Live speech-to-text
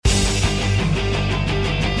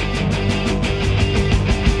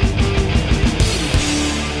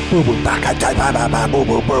I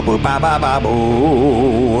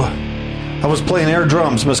was playing air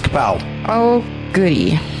drums, Miss Kapow. Oh,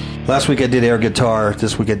 goody. Last week I did air guitar.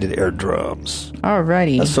 This week I did air drums.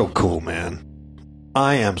 Alrighty. That's so cool, man.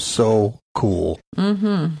 I am so cool.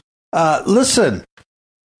 Mm-hmm. Listen,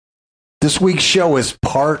 this week's show is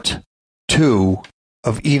part 2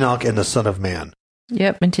 of Enoch and the Son of Man.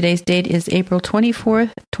 Yep, and today's date is April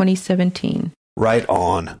 24th, 2017. Right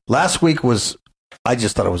on. Last week I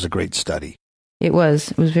just thought it was a great study. It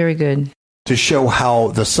was very good. To show how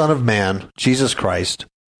the Son of Man, Jesus Christ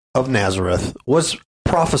of Nazareth, was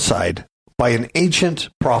prophesied by an ancient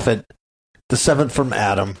prophet, the seventh from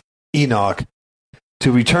Adam, Enoch,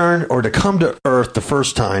 to return or to come to earth the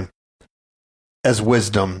first time as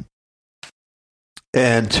wisdom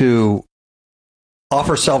and to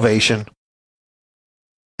offer salvation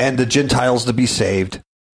and the Gentiles to be saved.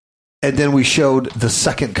 And then we showed the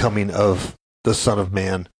second coming of the Son of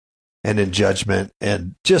Man and in judgment.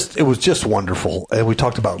 And it was just wonderful. And we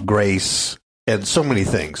talked about grace and so many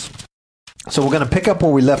things. So we're going to pick up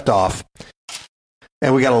where we left off.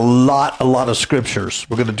 And we got a lot of scriptures.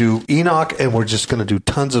 We're going to do Enoch, and we're just going to do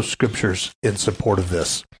tons of scriptures in support of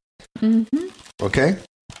this. Mm-hmm. Okay?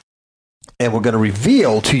 And we're going to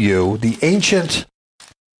reveal to you the ancient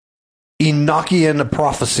Enochian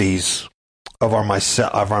prophecies of our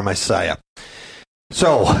Messiah.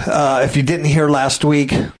 So, if you didn't hear last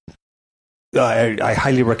week, I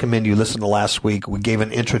highly recommend you listen to last week. We gave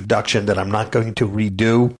an introduction that I'm not going to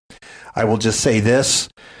redo. I will just say this,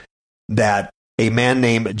 that a man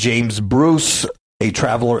named James Bruce, a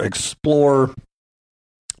traveler explorer,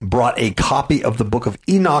 brought a copy of the book of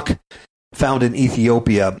Enoch found in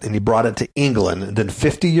Ethiopia, and he brought it to England. And then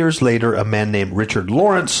 50 years later, a man named Richard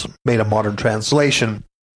Lawrence made a modern translation.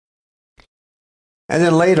 And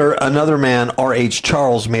then later, another man, R.H.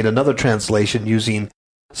 Charles, made another translation using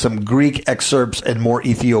some Greek excerpts and more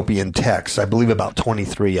Ethiopian texts. I believe about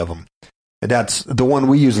 23 of them. And that's the one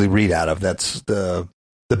we usually read out of. That's the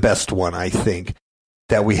best one, I think,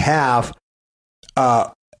 that we have.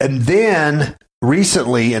 And then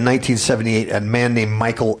recently, in 1978, a man named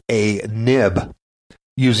Michael A. Knibb,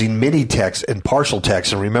 using mini text and partial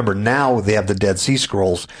text, and remember now they have the Dead Sea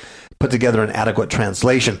Scrolls, put together an adequate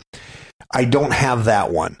translation. I don't have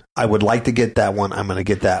that one. I would like to get that one. I'm going to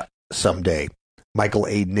get that someday. Michael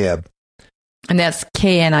A. Knibb. And that's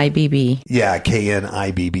Knibb. Yeah,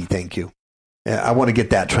 Knibb. Thank you. I want to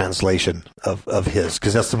get that translation of his,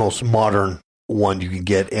 because that's the most modern one you can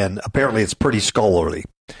get, and apparently it's pretty scholarly.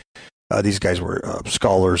 These guys were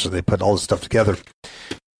scholars, and they put all this stuff together.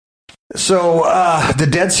 So the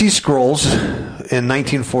Dead Sea Scrolls in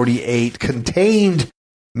 1948 contained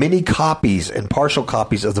many copies and partial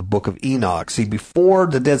copies of the Book of Enoch. See, before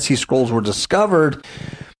the Dead Sea Scrolls were discovered,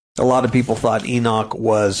 a lot of people thought Enoch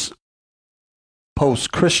was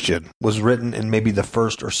post-Christian, was written in maybe the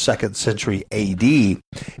 1st or 2nd century AD,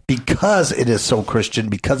 because it is so Christian,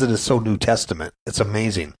 because it is so New Testament. It's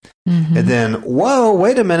amazing. Mm-hmm. And then, whoa,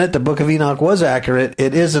 wait a minute, the Book of Enoch was accurate.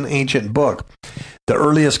 It is an ancient book. The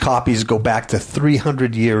earliest copies go back to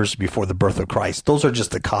 300 years before the birth of Christ. Those are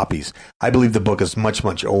just the copies. I believe the book is much,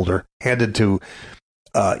 much older, handed to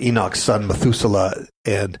Enoch's son Methuselah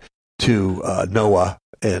and to Noah,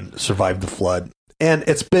 and survived the flood. And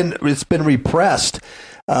it's been repressed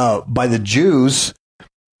by the Jews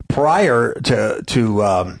prior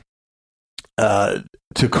to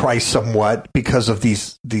Christ somewhat, because of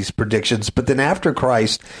these predictions. But then after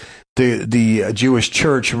Christ, the Jewish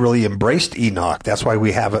church really embraced Enoch. That's why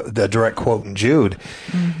we have the direct quote in Jude.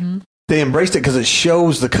 Mm-hmm. They embraced it because it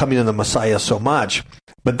shows the coming of the Messiah so much.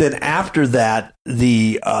 But then after that,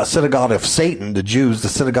 the synagogue of Satan, the Jews, the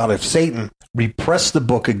synagogue of Satan, repressed the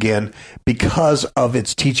book again because of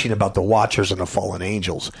its teaching about the Watchers and the fallen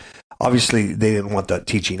angels. Obviously, they didn't want that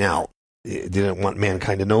teaching out. They didn't want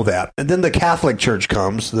mankind to know that. And then the Catholic Church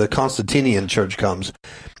comes, the Constantinian Church comes,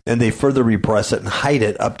 and they further repress it and hide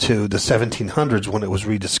it up to the 1700s when it was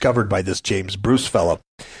rediscovered by this James Bruce fellow.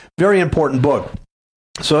 Very important book.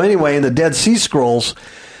 So anyway, in the Dead Sea Scrolls,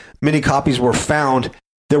 many copies were found.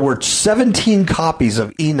 There were 17 copies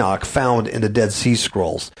of Enoch found in the Dead Sea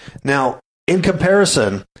Scrolls. Now, in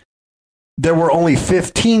comparison, there were only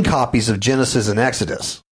 15 copies of Genesis and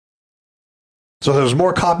Exodus. So there's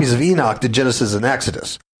more copies of Enoch than Genesis and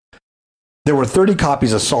Exodus. There were 30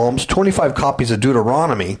 copies of Psalms, 25 copies of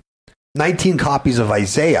Deuteronomy, 19 copies of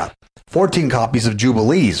Isaiah, 14 copies of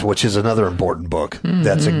Jubilees, which is another important book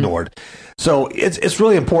that's ignored. So it's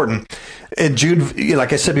really important. And Jude,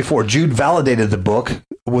 like I said before, Jude validated the book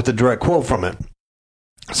with a direct quote from it.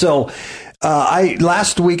 So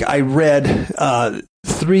last week I read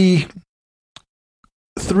three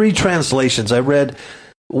three translations. I read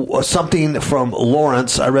something from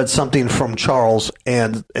Lawrence, I read something from Charles,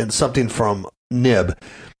 and something from Nib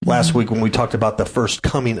last week when we talked about the first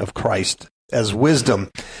coming of Christ as wisdom.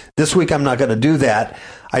 This week I'm not going to do that.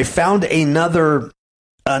 I found another,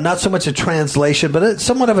 not so much a translation, but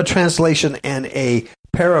somewhat of a translation and a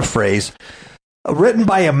paraphrase written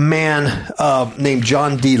by a man named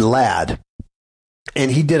John D. Ladd.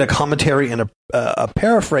 And he did a commentary and a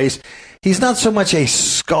paraphrase. He's not so much a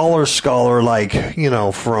scholar like,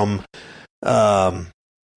 from,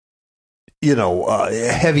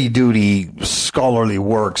 heavy duty scholarly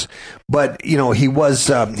works. But, he was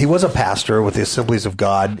a pastor with the Assemblies of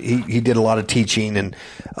God. He did a lot of teaching, and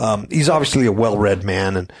he's obviously a well-read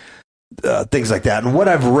man and things like that. And what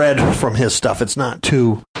I've read from his stuff, it's not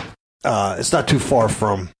too far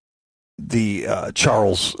from the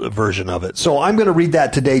Charles version of it. So I'm going to read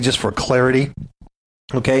that today just for clarity.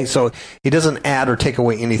 Okay, so he doesn't add or take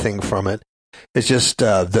away anything from it. It's just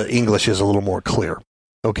the English is a little more clear.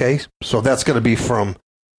 Okay, so that's going to be from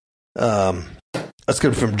John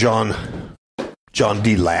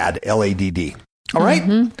D. Ladd, Ladd. All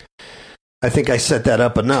right, I think I set that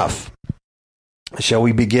up enough. Shall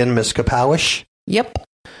we begin, Miss Kapowish? Yep.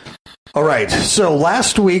 All right. So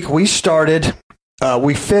last week we started.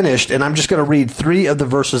 We finished, and I'm just going to read three of the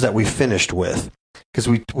verses that we finished with, because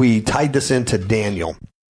we tied this into Daniel,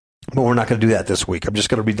 but we're not going to do that this week. I'm just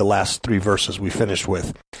going to read the last three verses we finished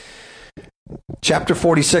with. Chapter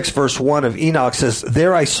 46, verse 1 of Enoch says,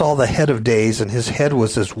 "There I saw the head of days, and his head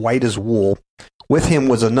was as white as wool. With him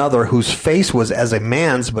was another whose face was as a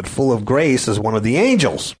man's, but full of grace as one of the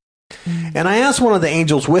angels. And I asked one of the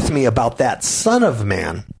angels with me about that Son of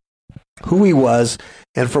Man, who he was,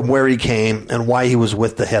 and from where he came, and why he was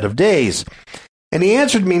with the head of days. And he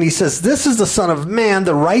answered me, and he says, 'This is the Son of Man,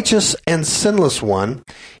 the righteous and sinless one.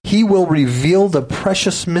 He will reveal the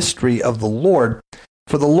precious mystery of the Lord,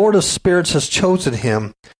 for the Lord of spirits has chosen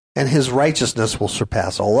him, and his righteousness will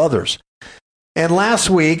surpass all others.'" And last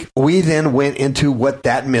week, we then went into what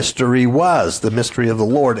that mystery was, the mystery of the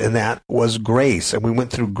Lord, and that was grace. And we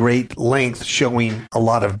went through great length showing a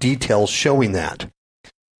lot of details showing that.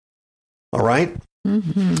 All right?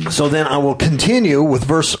 Mm-hmm. So then I will continue with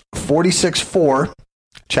verse 46:4,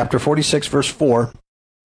 chapter 46, verse 4.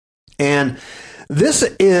 And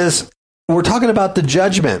we're talking about the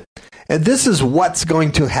judgment. And this is what's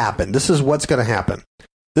going to happen. This is what's going to happen.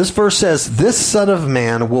 This verse says, "This Son of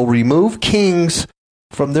Man will remove kings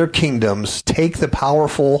from their kingdoms, take the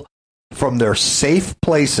powerful from their safe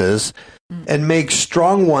places, and make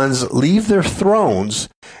strong ones leave their thrones,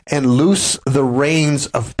 and loose the reins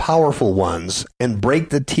of powerful ones, and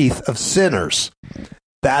break the teeth of sinners."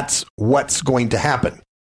 That's what's going to happen.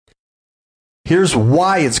 Here's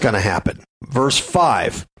why it's going to happen. Verse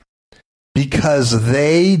 5, "Because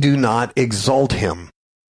they do not exalt him,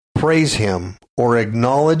 praise him, or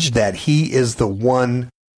acknowledge that he is the one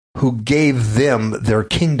who gave them their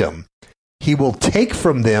kingdom. He will take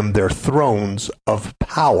from them their thrones of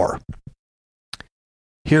power."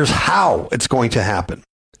 Here's how it's going to happen.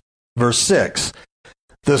 Verse 6,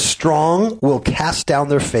 "The strong will cast down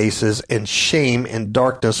their faces, and shame and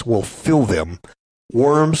darkness will fill them.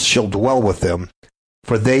 Worms shall dwell with them,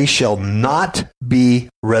 for they shall not be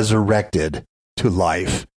resurrected to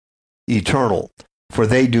life eternal, for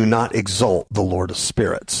they do not exalt the Lord of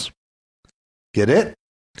spirits." Get it?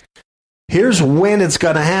 Here's when it's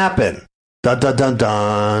going to happen. Dun, dun, dun,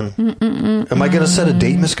 dun. Am I going to set a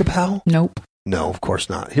date, Ms. Kapow? Nope. No, of course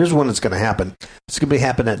not. Here's when it's going to happen. It's going to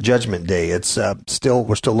happen at Judgment Day. It's we're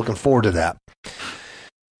still looking forward to that.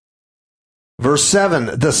 Verse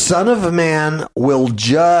 7, "The Son of Man will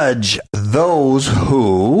judge those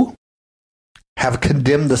who have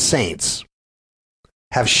condemned the saints,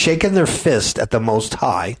 have shaken their fist at the Most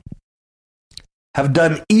High, have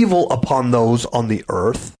done evil upon those on the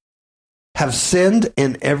earth, have sinned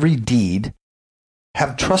in every deed,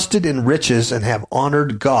 have trusted in riches, and have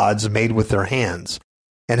honored gods made with their hands,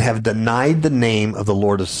 and have denied the name of the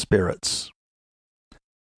Lord of spirits.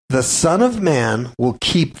 The Son of Man will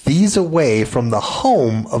keep these away from the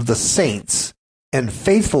home of the saints and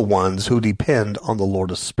faithful ones who depend on the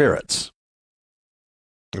Lord of spirits."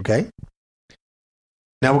 Okay?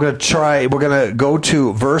 Now we're going to go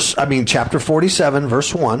to chapter 47,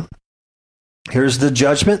 verse 1. Here's the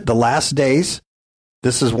judgment, the last days.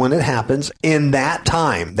 This is when it happens. "In that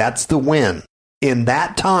time," that's the when. "In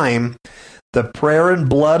that time, the prayer and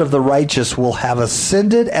blood of the righteous will have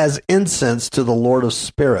ascended as incense to the Lord of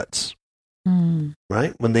spirits."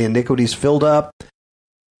 Right? When the iniquities filled up,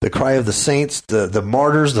 the cry of the saints, the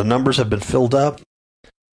martyrs, the numbers have been filled up.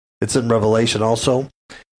 It's in Revelation also.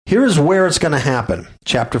 Here's where it's going to happen.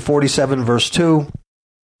 Chapter 47, verse 2.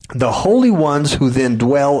 The holy ones who then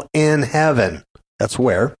dwell in heaven, that's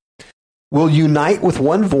where, will unite with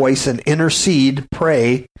one voice and intercede,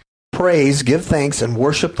 pray, praise, give thanks, and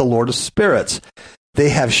worship the Lord of spirits. They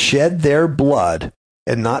have shed their blood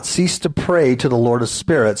and not ceased to pray to the Lord of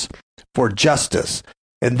spirits for justice,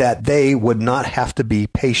 and that they would not have to be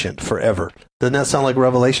patient forever. Doesn't that sound like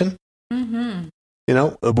Revelation? Mm-hmm. You know,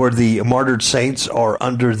 where the martyred saints are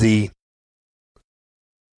under the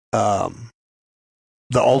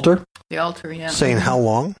altar. The altar, yeah. Saying, how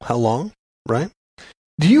long, right?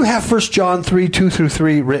 Do you have 1 John 3, 2 through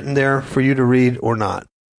 3 written there for you to read or not?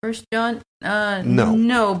 1 John? No.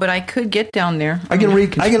 No, but I could get down there. I can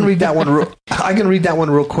read that one. I can read that one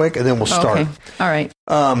real quick, and then we'll start. Okay. All right.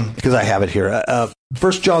 Because I have it here.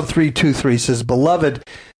 1 John 3, 2, 3 says, Beloved,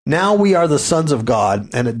 now we are the sons of God,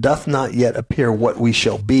 and it doth not yet appear what we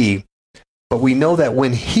shall be. But we know that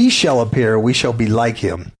when he shall appear, we shall be like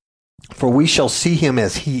him. For we shall see him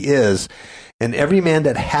as he is. And every man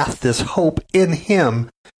that hath this hope in him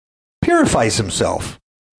purifies himself,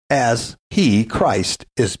 as he, Christ,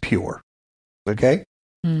 is pure. Okay?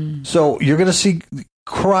 So you're going to see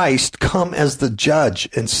Christ come as the judge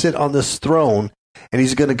and sit on this throne, and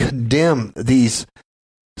he's going to condemn these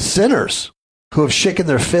sinners who have shaken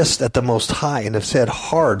their fist at the Most High and have said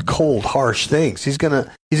hard, cold, harsh things. He's going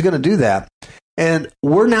to do that. And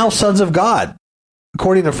we're now sons of God,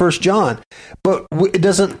 according to 1 John. But we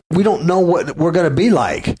don't know what we're going to be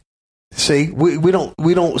like. See, we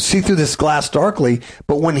don't see through this glass darkly,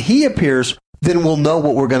 but when he appears, then we'll know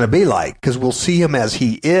what we're going to be like, because we'll see him as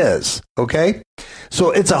he is. Okay?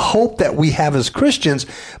 So it's a hope that we have as Christians,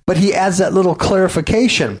 but he adds that little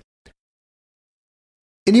clarification.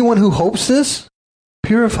 Anyone who hopes this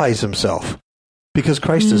purifies himself, because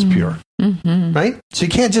Christ is pure. Mm-hmm. Right? So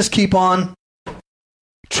you can't just keep on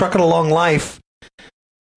trucking along life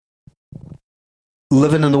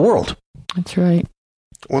living in the world. That's right.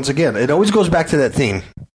 Once again, it always goes back to that theme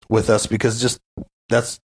with us, because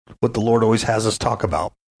that's what the Lord always has us talk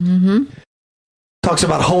about. Mm-hmm. Talks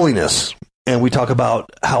about holiness, and we talk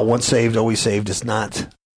about how once saved, always saved is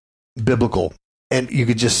not biblical. And you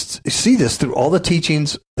could just see this through all the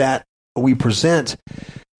teachings that we present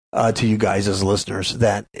to you guys as listeners,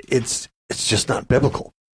 that it's just not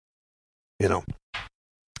biblical. You know,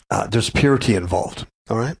 there's purity involved.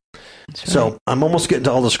 All right. Right. So I'm almost getting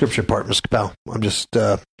to all the scripture part, Ms. Kapow. I'm just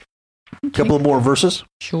a couple of more verses.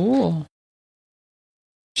 Sure.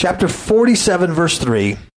 Chapter 47, verse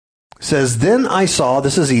 3 says, Then I saw,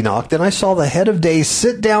 this is Enoch, then I saw the head of days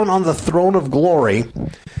sit down on the throne of glory,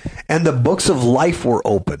 and the books of life were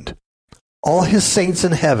opened. All his saints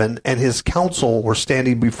in heaven and his council were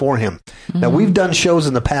standing before him. Mm-hmm. Now, we've done shows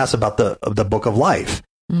in the past about the book of life.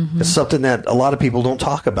 Mm-hmm. It's something that a lot of people don't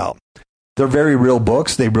talk about. They're very real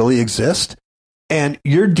books. They really exist. And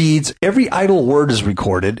your deeds, every idle word is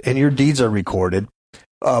recorded, and your deeds are recorded,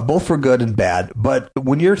 both for good and bad. But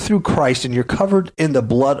when you're through Christ and you're covered in the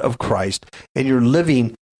blood of Christ, and you're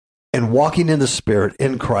living and walking in the Spirit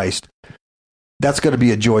in Christ, that's going to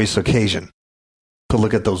be a joyous occasion to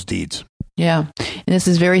look at those deeds. Yeah. And this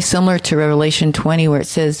is very similar to Revelation 20, where it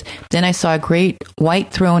says, Then I saw a great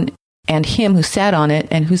white throne, and him who sat on it,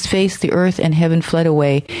 and whose face the earth and heaven fled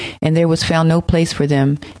away, and there was found no place for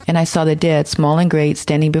them. And I saw the dead, small and great,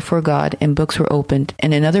 standing before God, and books were opened.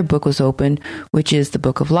 And another book was opened, which is the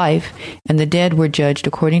book of life. And the dead were judged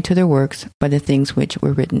according to their works by the things which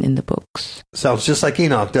were written in the books. Sounds just like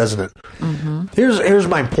Enoch, doesn't it? Mm-hmm. Here's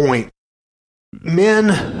my point.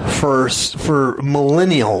 Men for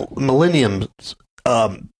millenniums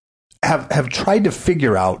have tried to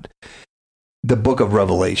figure out the book of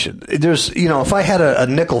Revelation. There's, if I had a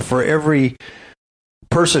nickel for every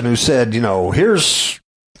person who said, here's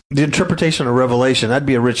the interpretation of Revelation, I'd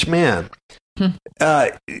be a rich man.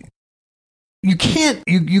 You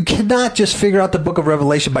cannot just figure out the book of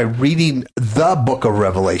Revelation by reading the book of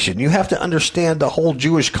Revelation. You have to understand the whole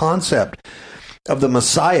Jewish concept of the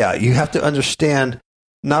Messiah. You have to understand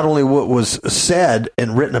not only what was said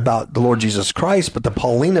and written about the Lord Jesus Christ, but the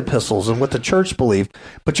Pauline epistles and what the church believed.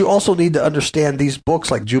 But you also need to understand these books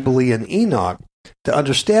like Jubilee and Enoch to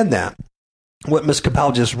understand that. What Ms.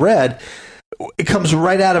 Kapow just read, it comes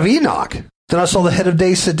right out of Enoch. Then I saw the head of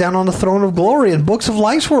days sit down on the throne of glory, and books of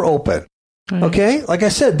life were open. Mm-hmm. Okay? Like I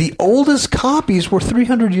said, the oldest copies were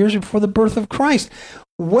 300 years before the birth of Christ.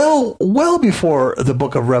 Well before the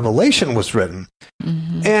book of Revelation was written.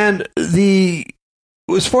 Mm-hmm. And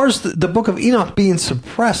as far as the book of Enoch being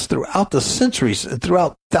suppressed throughout the centuries and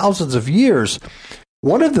throughout thousands of years,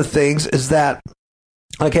 one of the things is that,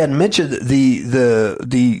 like I had mentioned,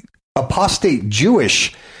 the apostate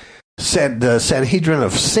Jewish the Sanhedrin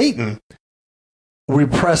of Satan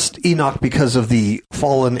repressed Enoch because of the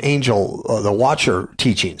fallen angel, the Watcher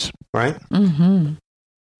teachings, right? Mm-hmm.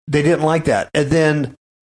 They didn't like that. And then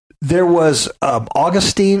there was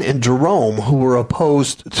Augustine and Jerome who were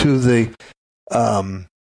opposed to the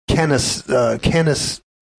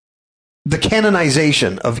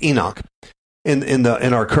canonization of Enoch in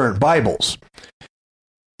our current Bibles.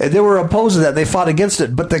 And they were opposed to that. They fought against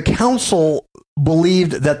it. But the council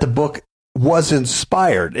believed that the book was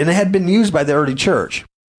inspired, and it had been used by the early church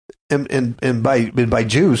and by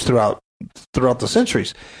Jews throughout the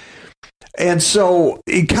centuries. And so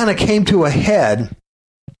it kind of came to a head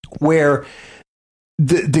where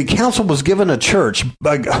the council was given a choice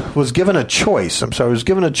by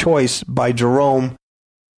Jerome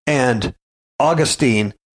and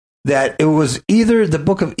Augustine that it was either the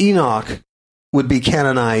book of Enoch would be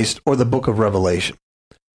canonized or the book of Revelation.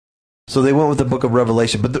 So they went with the book of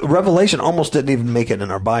Revelation, but the Revelation almost didn't even make it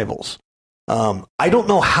in our Bibles. I don't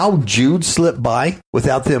know how Jude slipped by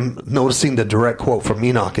without them noticing the direct quote from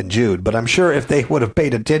Enoch and Jude, but I'm sure if they would have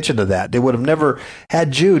paid attention to that, they would have never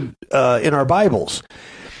had Jude in our Bibles.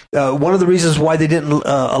 One of the reasons why they didn't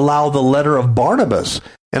allow the letter of Barnabas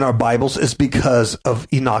in our Bibles is because of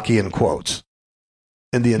Enochian quotes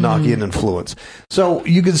and the Enochian influence. So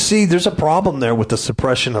you can see there's a problem there with the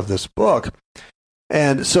suppression of this book.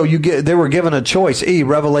 And so they were given a choice,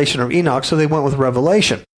 Revelation or Enoch, so they went with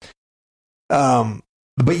Revelation.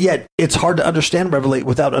 But yet, it's hard to understand Revelation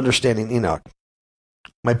without understanding Enoch.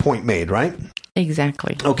 My point made, right?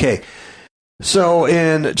 Exactly. Okay. So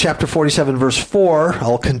in chapter 47, verse 4,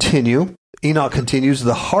 I'll continue. Enoch continues,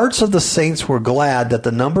 the hearts of the saints were glad that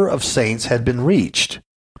the number of saints had been reached,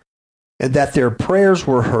 and that their prayers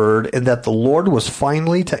were heard, and that the Lord was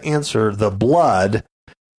finally to answer the blood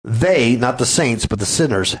they, not the saints, but the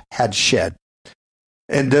sinners, had shed.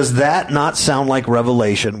 And does that not sound like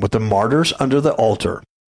Revelation with the martyrs under the altar,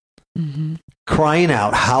 crying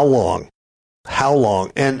out, how long? How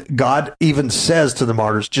long? And God even says to the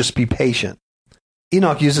martyrs, just be patient.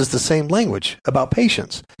 Enoch uses the same language about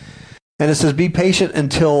patience. And it says, be patient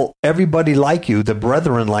until everybody like you, the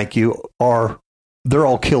brethren like you, they're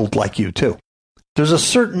all killed like you too. There's a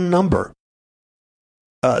certain number.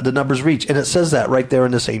 The numbers reach. And it says that right there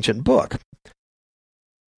in this ancient book.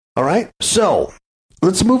 All right. So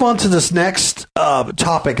let's move on to this next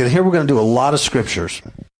topic. And here we're going to do a lot of scriptures.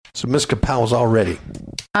 So Ms. Kapow's all ready.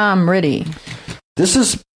 I'm ready. This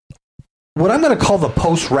is what I'm going to call the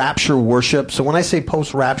post-rapture worship. So when I say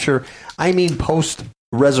post-rapture, I mean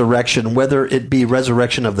post-resurrection, whether it be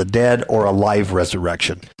resurrection of the dead or a live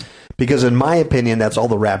resurrection. Because in my opinion, that's all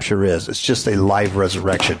the rapture is. It's just a live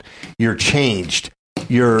resurrection. You're changed.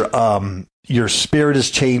 Your spirit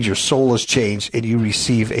is changed, your soul is changed, and you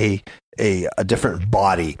receive a different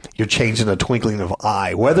body. You're changed in a twinkling of an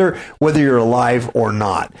eye, whether you're alive or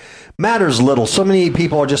not. Matters little. So many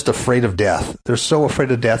people are just afraid of death. They're so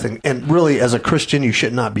afraid of death, and really, as a Christian, you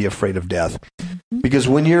should not be afraid of death. Because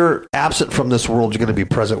when you're absent from this world, you're going to be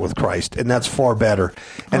present with Christ, and that's far better.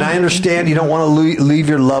 And I understand you don't want to leave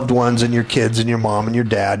your loved ones and your kids and your mom and your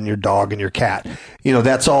dad and your dog and your cat. You know,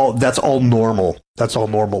 that's all normal. That's all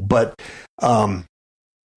normal. But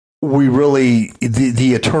we really,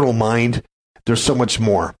 the eternal mind, there's so much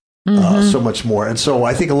more. So much more. And so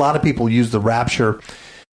I think a lot of people use the rapture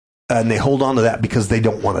and they hold on to that because they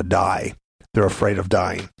don't want to die. They're afraid of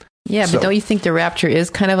dying. Yeah, but don't you think the rapture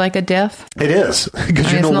is kind of like a death? It is,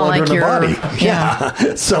 because you're no longer in the body.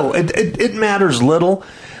 Yeah. So it matters little.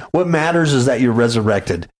 What matters is that you're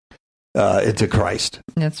resurrected into Christ.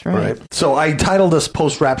 That's right. So I titled this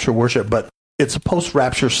post-rapture worship, but it's a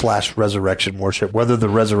post-rapture / resurrection worship, whether the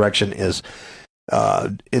resurrection is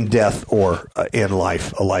in death or in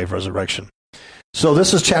life, a live resurrection. So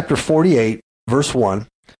this is chapter 48, verse 1.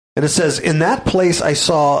 And it says, in that place I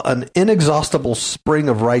saw an inexhaustible spring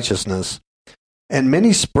of righteousness and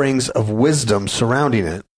many springs of wisdom surrounding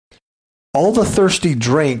it. All the thirsty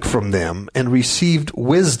drank from them and received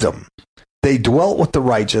wisdom. They dwelt with the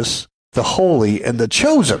righteous, the holy, and the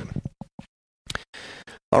chosen.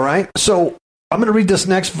 All right. So I'm going to read this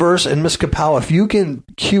next verse. And Ms. Kapow, if you can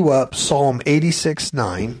cue up Psalm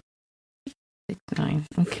 86:9. 9.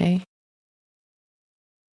 Okay.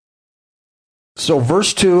 So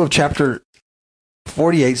verse 2 of chapter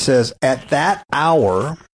 48 says, at that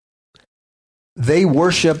hour they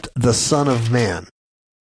worshipped the Son of Man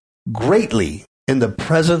greatly in the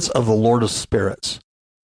presence of the Lord of spirits.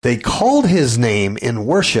 They called his name in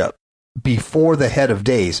worship before the head of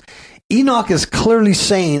days. Enoch is clearly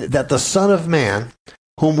saying that the Son of Man,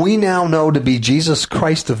 whom we now know to be Jesus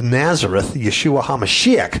Christ of Nazareth, Yeshua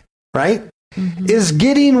HaMashiach, right? is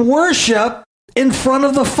getting worship in front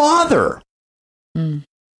of the Father. Mm.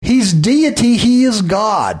 He's deity. He is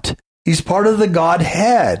God. He's part of the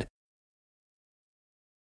Godhead.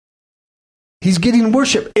 He's getting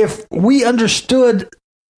worship. If we understood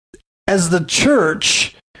as the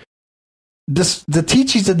church the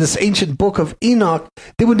teachings in this ancient book of Enoch,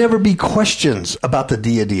 there would never be questions about the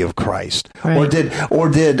deity of Christ. Right. Or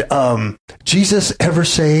did Jesus ever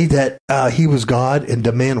say that he was God and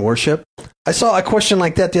demand worship? I saw a question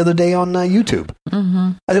like that the other day on YouTube.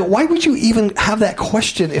 Mm-hmm. I thought, why would you even have that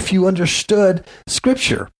question if you understood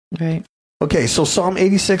Scripture? Right. Okay, so Psalm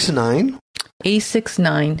 86:9.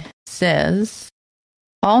 86:9 says,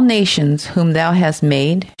 "All nations whom thou hast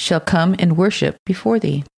made shall come and worship before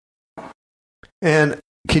thee." And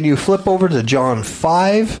can you flip over to John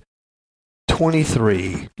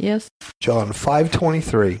 5:23? Yes. John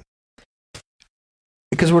 5:23.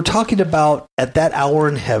 Because we're talking about at that hour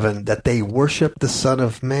in heaven that they worship the Son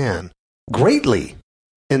of Man greatly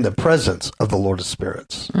in the presence of the Lord of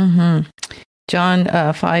Spirits. Mm-hmm. John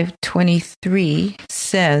 5:23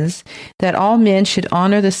 says that all men should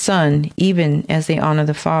honor the Son even as they honor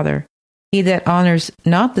the Father. He that honors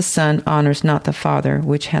not the Son honors not the Father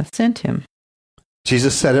which hath sent him.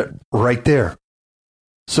 Jesus said it right there.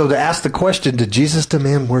 So to ask the question, did Jesus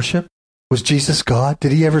demand worship? Was Jesus God?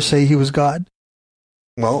 Did he ever say he was God?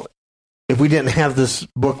 Well, if we didn't have this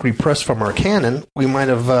book repressed from our canon, we might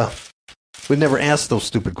have, we'd never asked those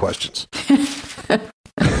stupid questions.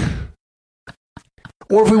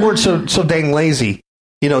 Or if we weren't so dang lazy,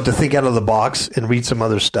 to think out of the box and read some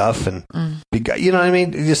other stuff and be, you know what I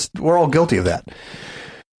mean? We're all guilty of that.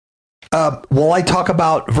 While I talk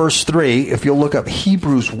about verse 3, if you'll look up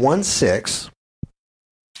Hebrews 1:6,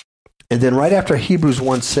 and then right after Hebrews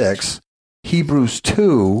 1:6, Hebrews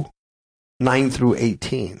 2:9 through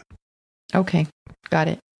 18. Okay, got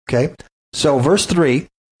it. Okay, so verse 3,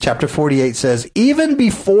 chapter 48 says, "Even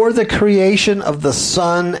before the creation of the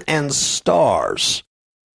sun and stars,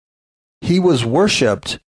 he was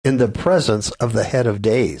worshipped in the presence of the head of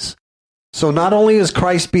days." So not only is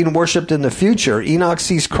Christ being worshipped in the future, Enoch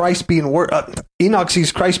sees Christ being worshipped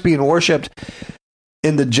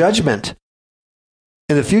in the judgment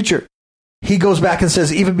in the future. He goes back and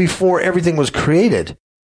says, even before everything was created,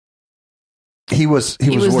 he was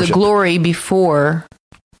worshipped. The glory before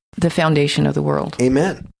the foundation of the world.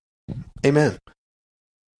 Amen. Amen.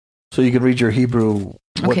 So you can read your Hebrew.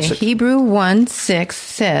 Okay, Hebrew 1:6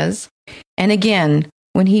 says, "And again,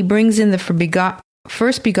 when he brings in the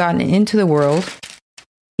first begotten into the world,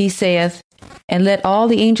 he saith, and let all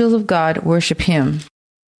the angels of God worship him."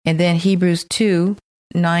 And then Hebrews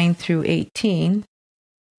 2:9 through 18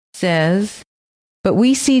 says, "But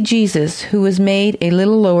we see Jesus, who was made a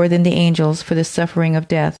little lower than the angels for the suffering of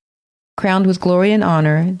death, crowned with glory and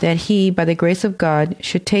honor, that he, by the grace of God,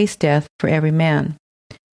 should taste death for every man.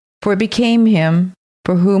 For it became him,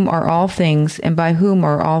 for whom are all things, and by whom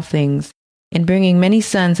are all things, in bringing many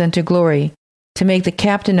sons unto glory, to make the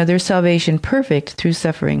captain of their salvation perfect through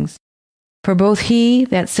sufferings. For both he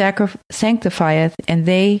that sanctifieth and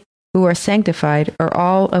they who are sanctified are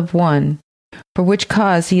all of one, for which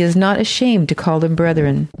cause he is not ashamed to call them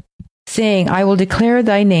brethren, saying, I will declare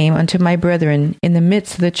thy name unto my brethren, in the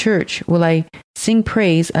midst of the church will I sing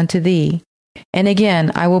praise unto thee. And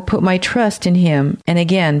again, I will put my trust in him. And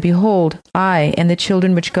again, behold, I and the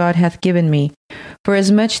children which God hath given me. For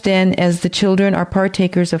as much then as the children are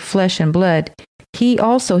partakers of flesh and blood, he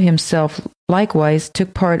also himself likewise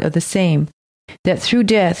took part of the same, that through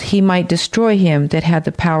death he might destroy him that had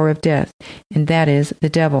the power of death, and that is the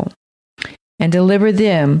devil, and deliver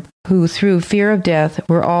them who through fear of death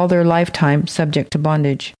were all their lifetime subject to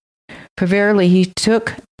bondage. For verily he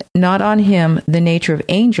took not on him the nature of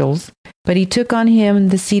angels, but he took on him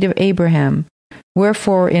the seed of Abraham.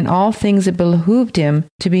 Wherefore in all things it behooved him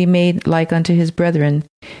to be made like unto his brethren,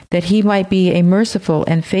 that he might be a merciful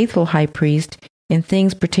and faithful high priest in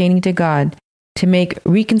things pertaining to God, to make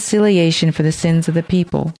reconciliation for the sins of the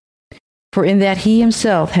people. For in that he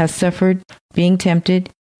himself hath suffered, being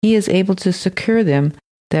tempted, he is able to succor them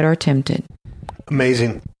that are tempted."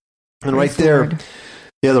 Amazing. And Praise right there, Lord.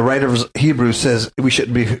 the writer of Hebrews says we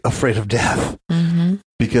shouldn't be afraid of death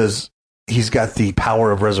because he's got the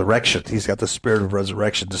power of resurrection. He's got the spirit of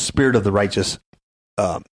resurrection, the spirit of the righteous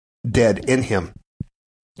dead in him,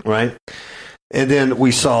 right? And then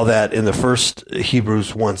we saw that in the first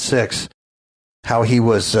Hebrews 1:6, how he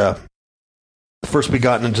was first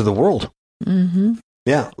begotten into the world. Mm-hmm.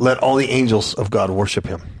 Yeah, let all the angels of God worship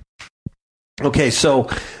him. Okay, so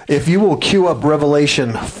if you will cue up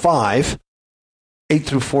Revelation 5:8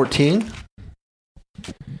 through 14,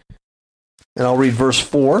 and I'll read verse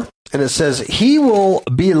 4. And it says, he will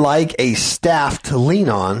be like a staff to lean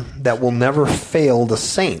on that will never fail the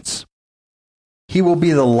saints. He will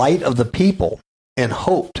be the light of the people and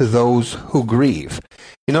hope to those who grieve.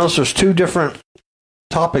 You notice there's two different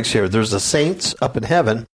topics here. There's the saints up in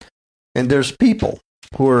heaven, and there's people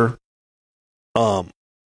who are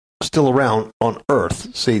still around on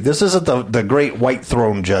earth. See, this isn't the great white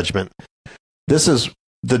throne judgment. This is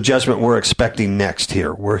the judgment we're expecting next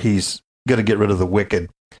here, where he's going to get rid of the wicked,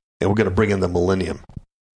 and we're going to bring in the millennium.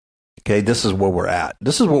 Okay, this is where we're at.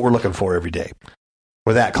 This is what we're looking for every day.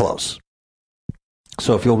 We're that close.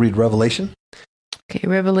 So if you'll read Revelation. Okay,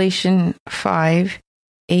 Revelation 5,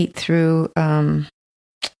 8 through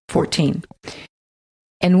 14.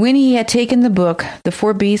 And when he had taken the book, the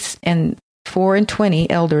 4 beasts and 24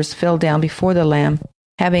 elders fell down before the Lamb,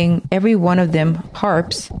 having every one of them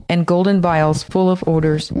harps and golden vials full of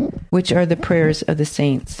odors, which are the prayers of the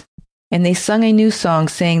saints. And they sung a new song,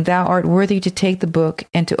 saying, Thou art worthy to take the book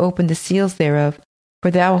and to open the seals thereof,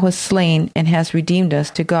 for thou wast slain and hast redeemed us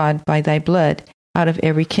to God by thy blood out of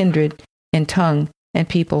every kindred and tongue and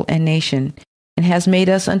people and nation, and hast made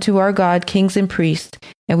us unto our God kings and priests,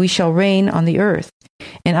 and we shall reign on the earth.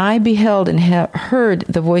 And I beheld and heard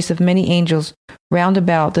the voice of many angels round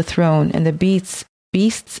about the throne, and the beasts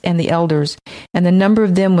and the elders, and the number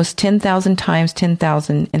of them was 10,000 times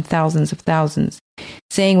 10,000, and thousands of thousands,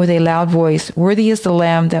 saying with a loud voice, Worthy is the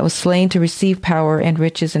Lamb that was slain to receive power and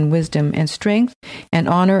riches and wisdom and strength and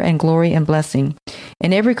honor and glory and blessing.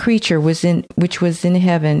 And every creature which was in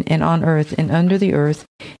heaven and on earth and under the earth,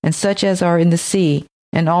 and such as are in the sea,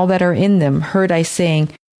 and all that are in them, heard I saying,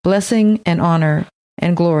 Blessing and honor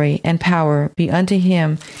and glory and power be unto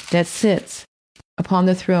him that sits upon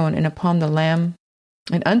the throne and upon the Lamb,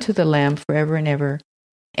 and unto the Lamb forever and ever.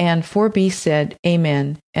 And 4 beasts said,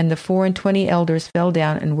 Amen. And the 24 elders fell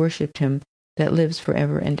down and worshipped him that lives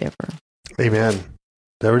forever and ever. Amen.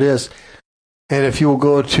 There it is. And if you will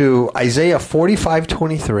go to Isaiah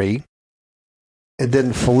 45:23, and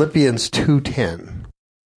then Philippians 2:10.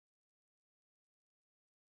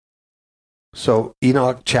 So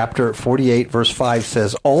Enoch chapter 48 verse 5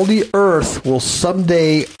 says, All the earth will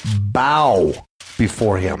someday bow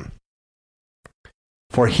before him,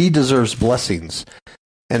 for he deserves blessings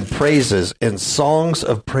and praises and songs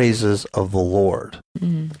of praises of the Lord.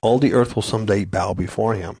 Mm-hmm. All the earth will someday bow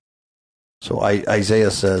before him. So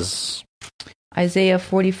Isaiah says... Isaiah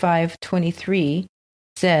 45:23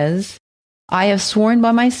 says, I have sworn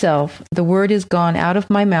by myself, the word is gone out of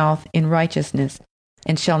my mouth in righteousness,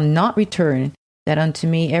 and shall not return, that unto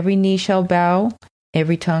me every knee shall bow,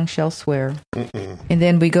 every tongue shall swear. Mm-mm. And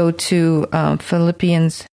then we go to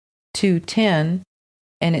Philippians 2:10,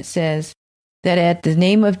 and it says that at the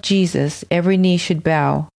name of Jesus, every knee should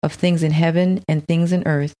bow, of things in heaven and things in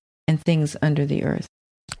earth and things under the earth.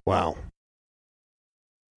 Wow.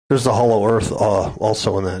 There's the hollow earth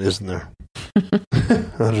also in that, isn't there?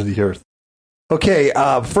 Under the earth. Okay,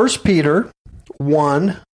 1 Peter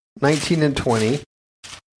 1:19 and 20.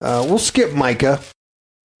 We'll skip Micah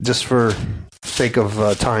just for sake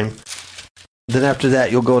of time. Then after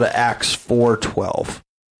that, you'll go to Acts 4:12.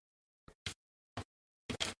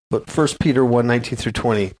 But 1 Peter 1:19 through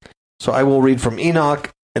 20. So I will read from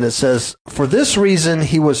Enoch, and it says, For this reason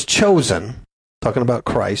he was chosen, talking about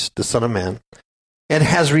Christ, the Son of Man, and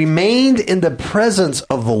has remained in the presence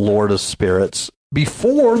of the Lord of spirits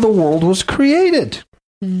before the world was created.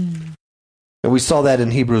 Mm. And we saw that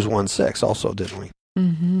in Hebrews 1:6 also, didn't we?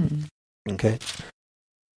 Mm-hmm. Okay.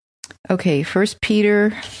 Okay, 1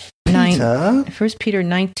 Peter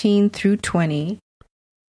 19 through 20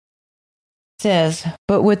 says,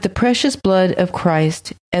 But with the precious blood of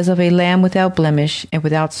Christ, as of a lamb without blemish and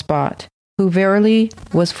without spot, who verily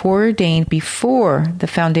was foreordained before the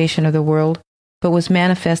foundation of the world, but was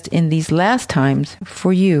manifest in these last times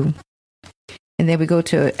for you. And then we go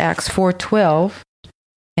to Acts 4:12,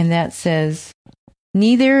 and that says,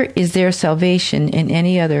 Neither is there salvation in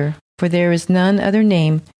any other, for there is none other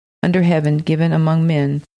name under heaven given among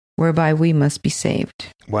men, whereby we must be saved.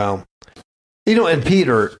 Wow. And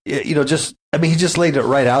Peter, he just laid it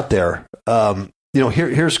right out there.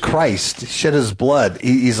 Here's Christ, shed his blood.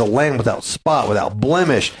 He's a lamb without spot, without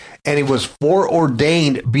blemish, and he was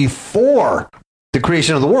foreordained before the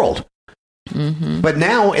creation of the world. Mm-hmm. But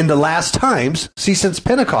now in the last times, since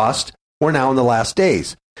Pentecost, we're now in the last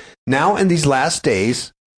days. Now in these last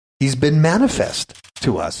days, he's been manifest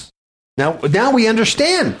to us. Now we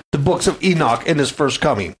understand the books of Enoch and his first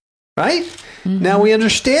coming, right? Mm-hmm. Now we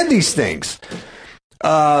understand these things.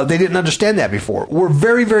 They didn't understand that before. We're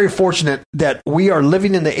very, very fortunate that we are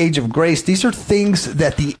living in the age of grace. These are things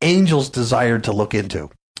that the angels desired to look into.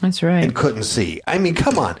 That's right. And couldn't see. I mean,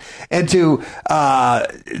 come on. And to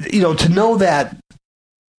know that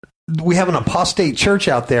we have an apostate church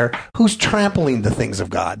out there who's trampling the things of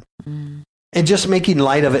God and just making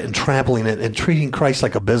light of it and trampling it and treating Christ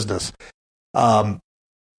like a business. Wow,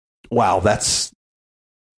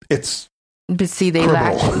 it's. But see, they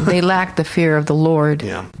criminal. lack the fear of the Lord.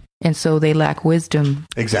 Yeah. And so they lack wisdom.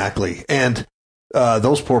 Exactly. And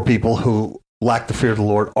those poor people who lack the fear of the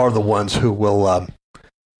Lord are the ones who will are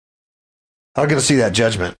going to see that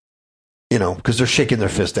judgment, because they're shaking their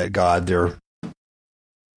fist at God. They're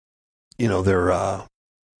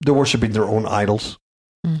worshiping their own idols.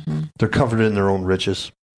 Mm-hmm. They're covered in their own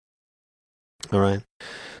riches. All right.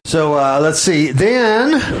 So let's see.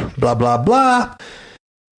 Then, blah, blah, blah.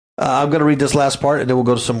 I'm going to read this last part, and then we'll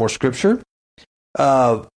go to some more scripture.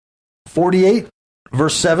 48,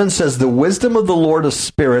 verse 7 says, "The wisdom of the Lord of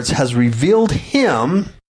spirits has revealed him,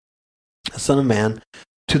 the Son of Man,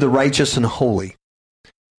 to the righteous and holy.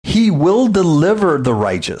 He will deliver the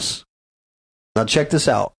righteous." Now check this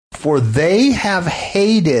out. "For they have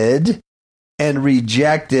hated and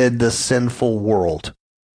rejected the sinful world.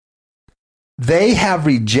 They have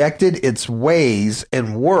rejected its ways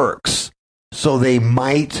and works, so they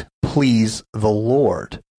might please the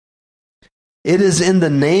Lord. It is in the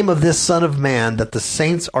name of this Son of Man that the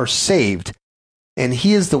saints are saved, and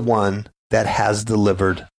he is the one that has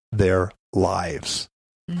delivered their lives."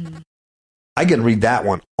 Mm-hmm. I can read that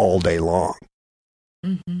one all day long.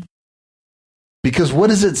 Mm-hmm. Because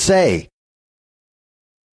what does it say?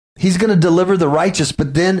 He's going to deliver the righteous,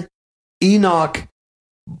 but then Enoch,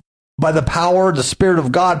 by the power, the Spirit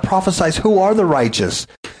of God, prophesies who are the righteous.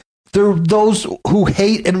 They're those who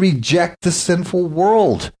hate and reject the sinful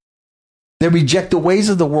world. They reject the ways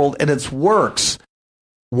of the world and its works.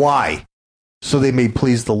 Why? So they may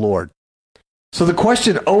please the Lord. So the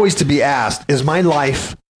question always to be asked, is my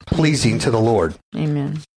life pleasing to the Lord?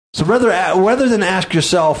 Amen. So rather than ask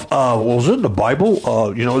yourself, well, is it in the Bible?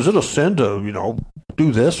 Is it a sin to,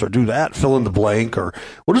 do this or do that, fill in the blank? Or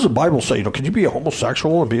what does the Bible say? Can you be a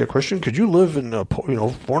homosexual and be a Christian? Could you live in,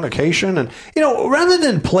 fornication? And, rather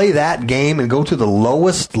than play that game and go to the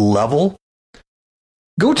lowest level,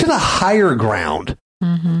 go to the higher ground.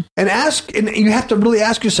 Mm-hmm. And you have to really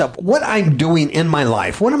ask yourself, what I'm doing in my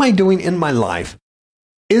life. What am I doing in my life?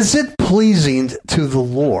 Is it pleasing to the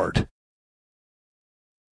Lord?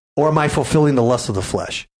 Or am I fulfilling the lust of the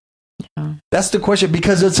flesh? Yeah. That's the question,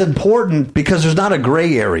 because it's important, because there's not a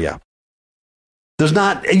gray area. There's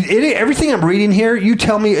not everything I'm reading here. You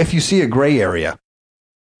tell me if you see a gray area.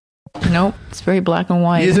 Nope, it's very black and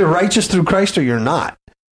white. You're either righteous through Christ or you're not.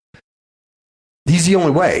 He's the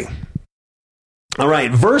only way. All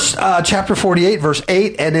right, chapter 48, verse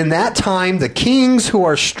 8, "And in that time the kings who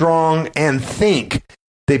are strong and think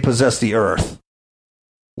they possess the earth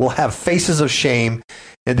will have faces of shame,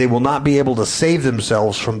 and they will not be able to save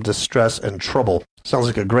themselves from distress and trouble." Sounds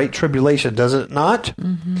like a great tribulation, does it not?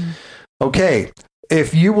 Mm-hmm. Okay,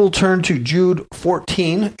 if you will turn to Jude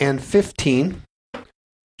 14 and 15.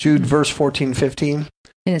 Jude verse 14, 15.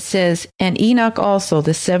 And it says, "And Enoch also,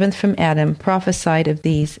 the seventh from Adam, prophesied of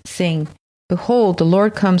these, saying, Behold, the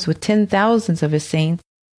Lord comes with 10,000s of his saints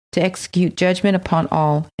to execute judgment upon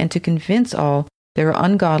all, and to convince all that are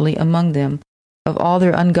ungodly among them of all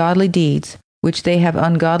their ungodly deeds, which they have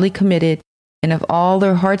ungodly committed, and of all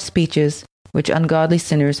their hard speeches, which ungodly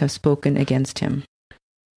sinners have spoken against him."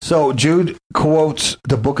 So Jude quotes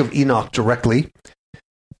the book of Enoch directly.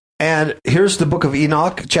 And here's the book of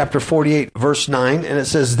Enoch, chapter 48, verse 9, and it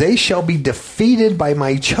says, "They shall be defeated by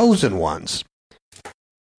my chosen ones.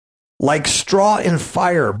 Like straw in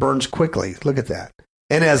fire burns quickly." Look at that.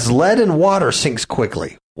 "And as lead in water sinks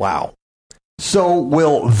quickly." Wow. "So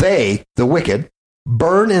will they, the wicked,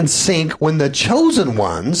 burn and sink when the chosen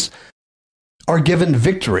ones are given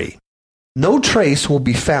victory. No trace will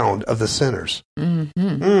be found of the sinners."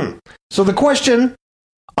 Mm-hmm. So the question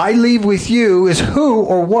I leave with you is, who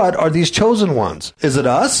or what are these chosen ones? Is it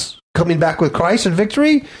us coming back with Christ in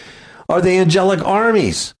victory? Are they angelic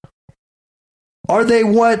armies? Are they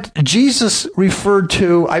what Jesus referred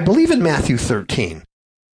to, I believe in Matthew 13,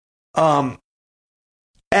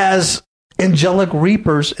 as angelic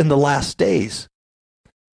reapers in the last days?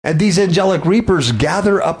 And these angelic reapers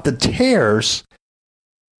gather up the tares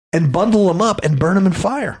and bundle them up and burn them in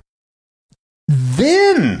fire.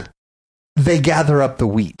 Then they gather up the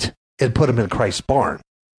wheat and put them in Christ's barn.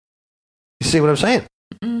 You see what I'm saying?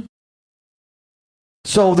 Mm-hmm.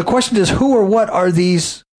 So the question is, who or what are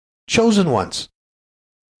these chosen ones?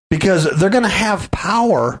 Because they're going to have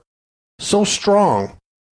power so strong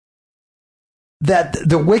that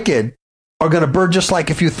the wicked are going to burn just like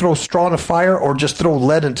if you throw straw in a fire or just throw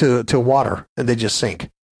lead into water and they just sink.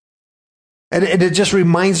 And it just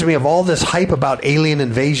reminds me of all this hype about alien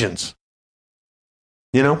invasions.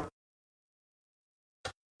 You know?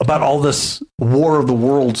 About all this war of the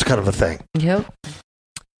worlds kind of a thing. Yep.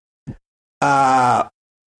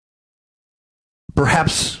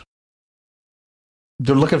 Perhaps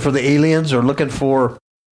they're looking for the aliens or looking for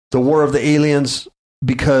the war of the aliens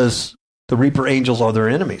because the Reaper angels are their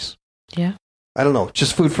enemies. Yeah. I don't know.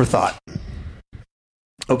 Just food for thought.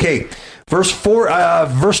 Okay. Verse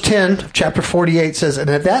 10, chapter 48 says, and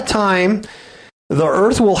at that time, the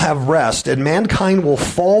earth will have rest and mankind will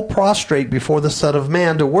fall prostrate before the Son of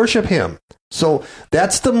Man to worship him. So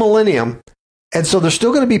that's the millennium. And so there's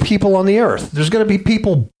still going to be people on the earth. There's going to be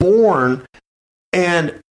people born,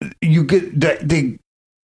 and you get the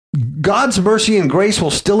God's mercy and grace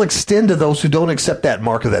will still extend to those who don't accept that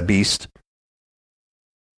mark of that beast.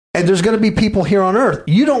 And there's going to be people here on earth.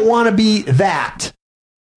 You don't want to be that.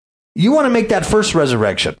 You want to make that first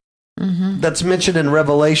resurrection. That's mentioned in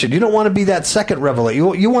Revelation. You don't want to be that second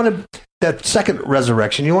revelation. You want that second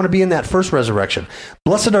resurrection. You want to be in that first resurrection.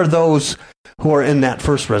 Blessed are those who are in that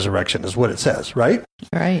first resurrection, is what it says, right?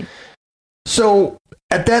 Right. So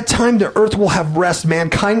at that time, the earth will have rest.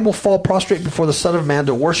 Mankind will fall prostrate before the Son of Man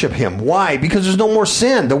to worship him. Why? Because there's no more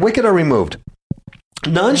sin. The wicked are removed.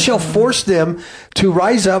 None shall force them to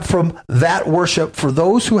rise up from that worship, for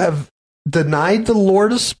those who have denied the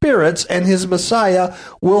Lord of spirits and his Messiah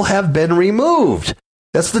will have been removed.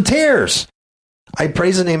 That's the tares. I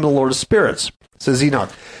praise the name of the Lord of spirits, says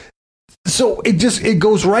Enoch. So it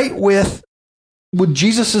goes right with when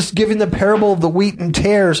Jesus is giving the parable of the wheat and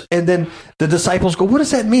tares, and then the disciples go, what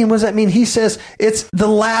does that mean? What does that mean? He says, it's the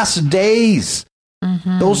last days.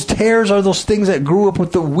 Those tares are those things that grew up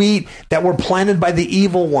with the wheat that were planted by the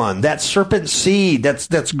evil one, that serpent seed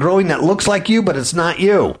that's growing that looks like you, but it's not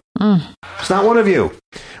you. It's not one of you.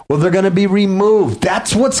 Well, they're going to be removed.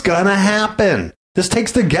 That's what's going to happen. This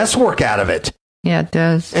takes the guesswork out of it. Yeah, it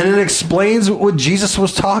does. And it explains what Jesus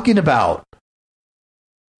was talking about.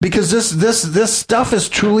 Because this stuff is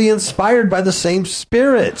truly inspired by the same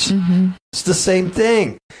Spirit. It's the same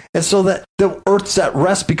thing. And so that the earth's at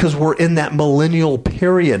rest because we're in that millennial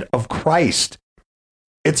period of Christ.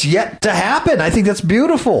 It's yet to happen. I think that's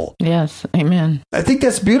beautiful. Yes, amen. I think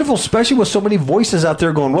that's beautiful, especially with so many voices out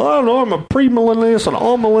there going, well, I don't know, I'm a pre-millennialist, an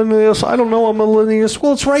all-millennialist, I don't know, I'm a millennialist.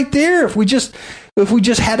 Well, it's right there. If we just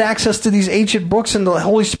had access to these ancient books and the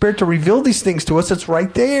Holy Spirit to reveal these things to us, it's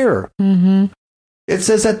right there. It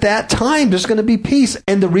says at that time there's going to be peace.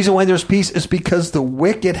 And the reason why there's peace is because the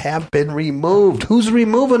wicked have been removed. Who's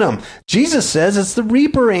removing them? Jesus says it's the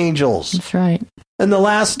Reaper angels. That's right. In the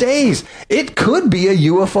last days. It could be a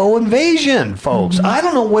UFO invasion, folks. I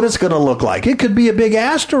don't know what it's going to look like. It could be a big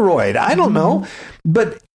asteroid. I don't know.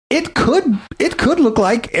 But it could look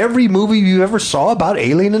like every movie you ever saw about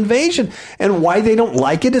alien invasion. And why they don't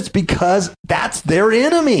like it is because that's their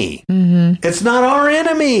enemy. It's not our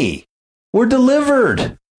enemy. We're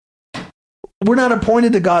delivered. We're not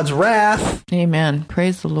appointed to God's wrath. Amen.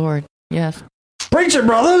 Praise the Lord. Yes. Preach it,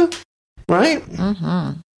 brother. Right?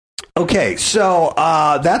 Okay, so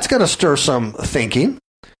that's going to stir some thinking.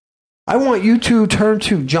 I want you to turn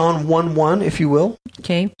to John 1:1, if you will.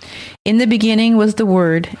 Okay. In the beginning was the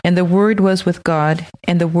Word, and the Word was with God,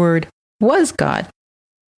 and the Word was God.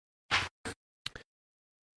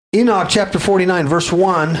 Enoch chapter 49, verse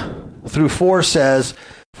 1 through 4 says,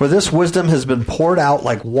 for this wisdom has been poured out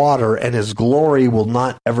like water, and his glory will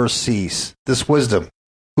not ever cease. This wisdom.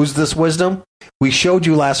 Who's this wisdom? We showed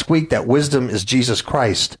you last week that wisdom is Jesus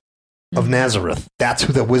Christ of Nazareth. That's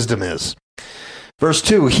who the wisdom is. Verse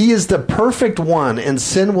 2, he is the perfect one, and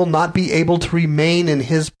sin will not be able to remain in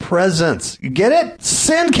his presence. You get it?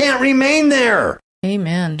 Sin can't remain there.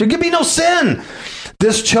 Amen. There can be no sin.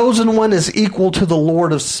 This chosen one is equal to the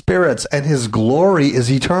Lord of spirits, and his glory is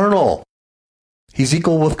eternal. He's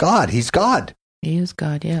equal with God. He's God. He is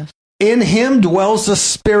God, yes. In him dwells the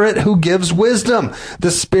Spirit who gives wisdom,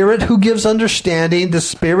 the Spirit who gives understanding, the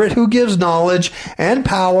Spirit who gives knowledge and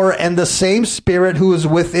power, and the same Spirit who is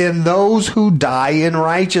within those who die in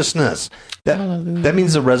righteousness. That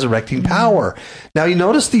means the resurrecting power. Now, you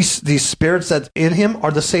notice these spirits that in him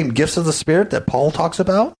are the same gifts of the Spirit that Paul talks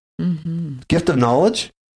about. Gift of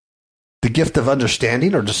knowledge, the gift of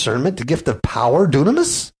understanding or discernment, the gift of power,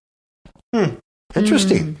 dunamis.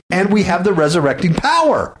 Interesting. And we have the resurrecting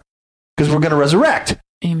power because we're going to resurrect.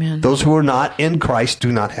 Amen. Those who are not in Christ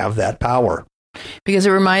do not have that power. Because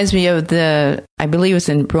it reminds me of I believe it's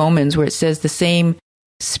in Romans where it says the same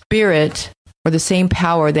Spirit or the same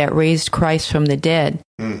power that raised Christ from the dead,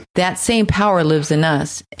 that same power lives in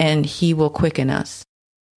us, and he will quicken us.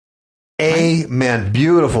 Amen.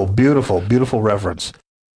 Beautiful, beautiful, beautiful reference.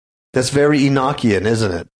 That's very Enochian,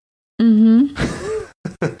 isn't it?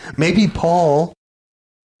 Mm-hmm. Maybe Paul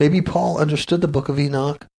understood the book of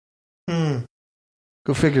Enoch.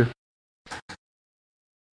 Go figure.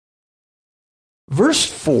 Verse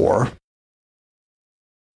 4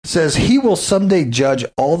 says, he will someday judge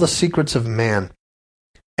all the secrets of man,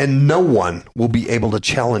 and no one will be able to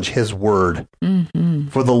challenge his word. Mm-hmm.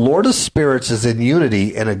 For the Lord of spirits is in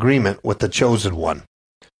unity and agreement with the chosen one.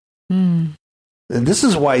 Mm. And this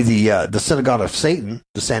is why the synagogue of Satan,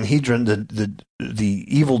 the Sanhedrin, the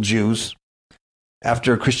evil Jews,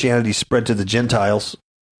 after Christianity spread to the Gentiles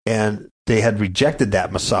and they had rejected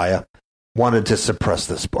that Messiah, wanted to suppress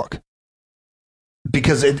this book.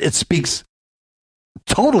 Because it speaks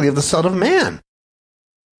totally of the Son of Man.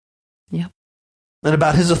 Yeah. And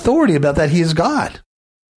about his authority, about that he is God.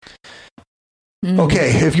 Mm-hmm.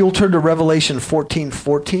 Okay, if you'll turn to Revelation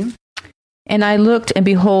 14:14. And I looked, and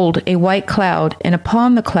behold, a white cloud, and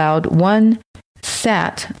upon the cloud one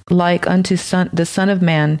sat like unto the Son of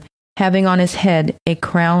Man, having on his head a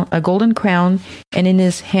golden crown, and in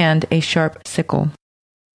his hand a sharp sickle.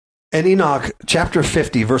 And Enoch chapter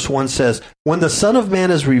 50 verse 1 says, when the Son of Man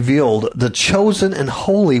is revealed, the chosen and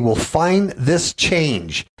holy will find this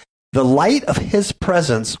change. The light of his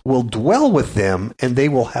presence will dwell with them, and they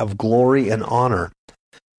will have glory and honor.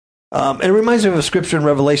 It reminds me of a scripture in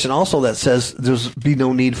Revelation also that says there's be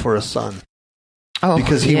no need for a sun.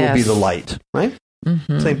 Because he will be the light, right?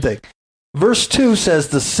 Mm-hmm. Same thing. Verse 2 says,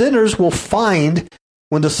 the sinners will find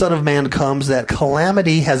when the Son of Man comes that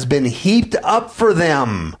calamity has been heaped up for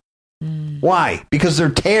them. Why? Because they're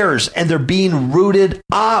tares and they're being rooted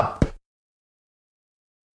up.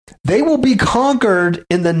 They will be conquered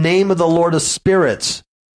in the name of the Lord of spirits.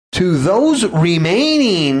 To those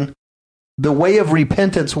remaining, the way of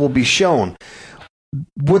repentance will be shown.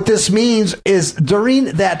 What this means is during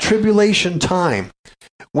that tribulation time,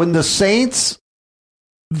 when the saints,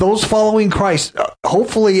 those following Christ,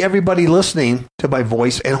 hopefully everybody listening to my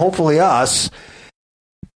voice, and hopefully us,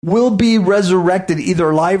 will be resurrected either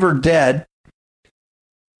alive or dead.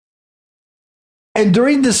 And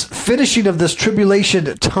during this finishing of this tribulation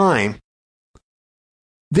time,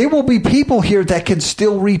 there will be people here that can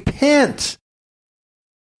still repent.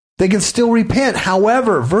 They can still repent.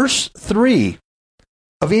 However, verse 3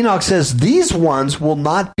 of Enoch says, these ones will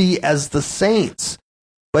not be as the saints,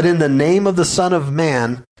 but in the name of the Son of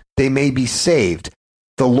Man, they may be saved.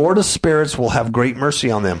 The Lord of spirits will have great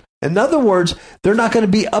mercy on them. In other words, they're not going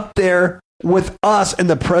to be up there with us in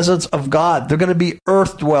the presence of God. They're going to be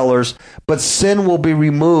earth dwellers, but sin will be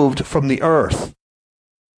removed from the earth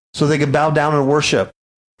so they can bow down and worship.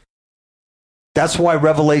 That's why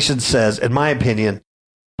Revelation says, in my opinion,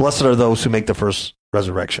 blessed are those who make the first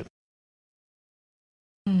resurrection.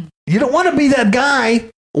 You don't want to be that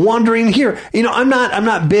guy wandering here. You know, I'm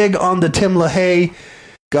not big on the Tim LaHaye,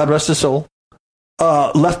 God rest his soul,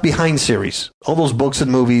 Left Behind series. All those books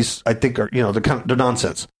and movies, I think, are, you know, they're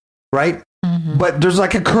nonsense, right? Mm-hmm. But there's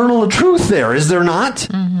like a kernel of truth there, is there not?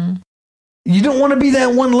 Mm-hmm. You don't want to be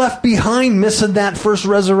that one left behind missing that first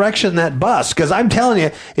resurrection, that bus. Because I'm telling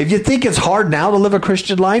you, if you think it's hard now to live a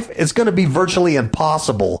Christian life, it's going to be virtually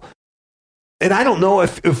impossible. And I don't know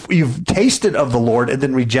if you've tasted of the Lord and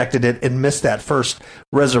then rejected it and missed that first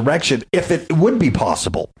resurrection, if it would be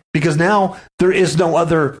possible. Because now there is no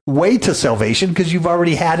other way to salvation because you've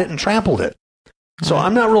already had it and trampled it. So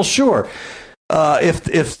I'm not real sure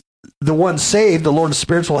if the ones saved, the Lord of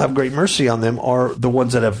spirits will have great mercy on them, are the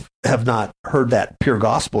ones that have not heard that pure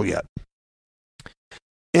gospel yet.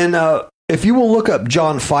 And if you will look up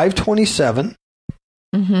John 5:27.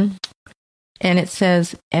 Mm-hmm. And it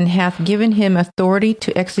says, and hath given him authority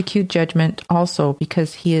to execute judgment also,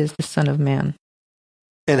 because he is the Son of Man.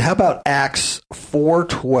 And how about Acts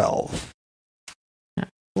 4:12?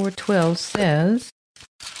 4:12 says,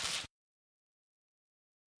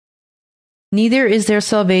 neither is there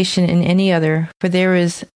salvation in any other, for there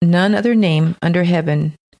is none other name under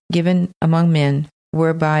heaven given among men,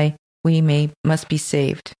 whereby we must be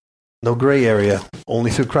saved. No gray area, only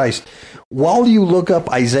through Christ. While you look up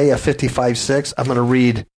Isaiah 55:6, I'm going to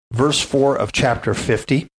read verse 4 of chapter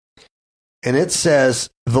 50. And it says,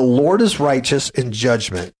 the Lord is righteous in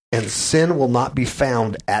judgment, and sin will not be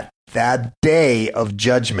found at that day of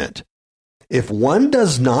judgment. If one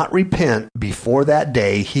does not repent before that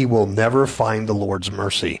day, he will never find the Lord's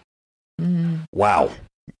mercy. Mm. Wow.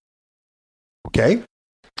 Okay?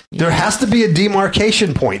 There has to be a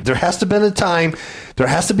demarcation point. There has to be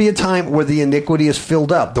a time where the iniquity is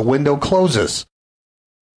filled up. The window closes.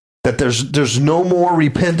 That there's no more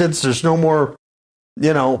repentance. There's no more,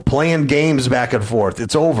 playing games back and forth.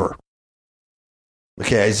 It's over.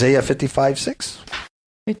 Okay, Isaiah 55:6.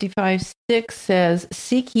 55:6 says,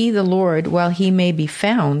 "Seek ye the Lord while he may be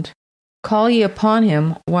found. Call ye upon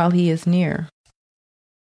him while he is near."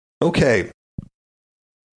 Okay.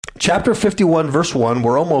 Chapter 51, verse 1.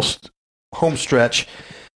 We're almost home stretch.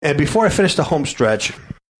 And before I finish the home stretch,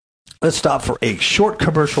 let's stop for a short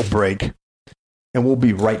commercial break, and we'll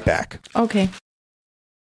be right back. Okay.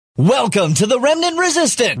 Welcome to the Remnant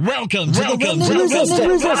Resistant. Welcome to the Remnant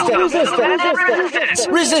Resistant.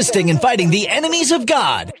 Resisting and fighting the enemies of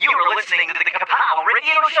God. You are listening to the Kapow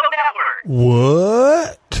Radio Show Network.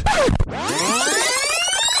 What?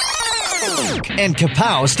 And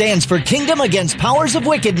Kapow stands for Kingdom Against Powers of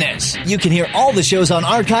Wickedness. You can hear all the shows on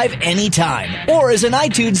archive anytime or as an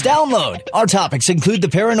iTunes download. Our topics include the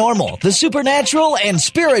paranormal, the supernatural, and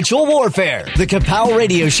spiritual warfare. The Kapow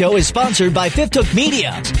Radio Show is sponsored by Fifth Hook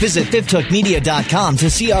Media. Visit fifthookmedia.com to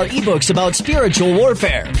see our ebooks about spiritual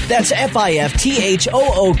warfare. That's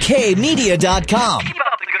FIFTHOOK media.com. Keep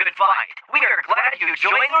up the good fight. We are glad you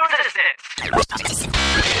joined the resistance.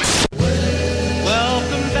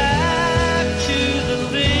 Welcome back to the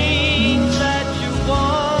things that you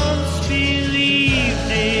once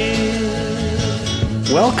believed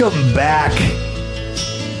in. Welcome back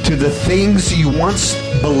to the things you once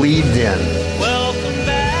believed in. Welcome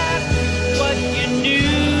back to what you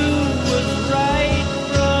knew was right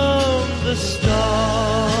from the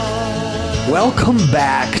start. Welcome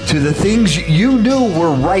back to the things you knew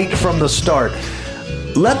were right from the start.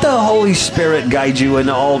 Let the Holy Spirit guide you in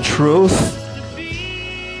all truth.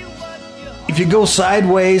 If you go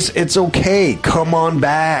sideways, it's okay. Come on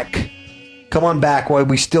back. Come on back while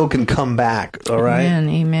we still can come back, all right?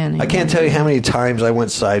 Amen. I can't tell you how many times I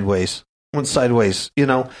went sideways. And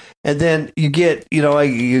then you get,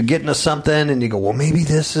 you get into something and you go, well, maybe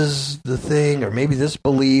this is the thing or maybe this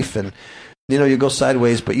belief. And, you go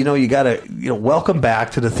sideways, but, you got to, welcome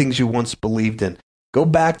back to the things you once believed in. Go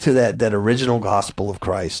back to that original gospel of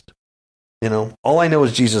Christ. All I know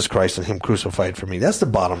is Jesus Christ and him crucified for me. That's the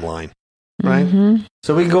bottom line, right? Mm-hmm.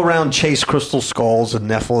 So we can go around chase crystal skulls and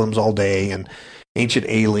Nephilims all day and ancient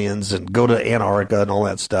aliens and go to Antarctica and all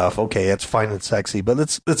that stuff. Okay, that's fine and sexy, but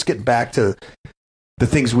let's get back to the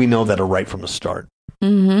things we know that are right from the start.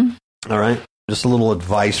 Mm-hmm. All right? Just a little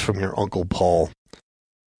advice from your Uncle Paul.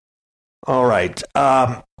 All right.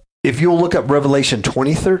 If you'll look up Revelation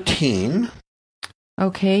 20:13.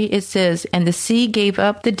 Okay, it says, "And the sea gave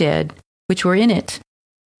up the dead which were in it,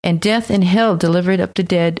 and death and hell delivered up the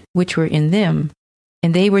dead which were in them,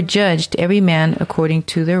 and they were judged every man according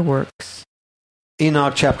to their works."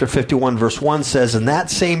 Enoch chapter 51 verse 1 says, "In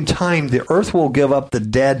that same time the earth will give up the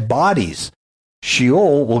dead bodies.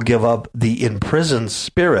 Sheol will give up the imprisoned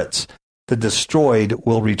spirits. The destroyed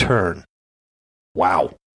will return."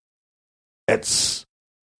 Wow. It's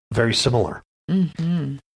very similar.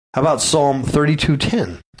 Mm-hmm. How about Psalm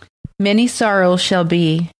 32:10? "Many sorrows shall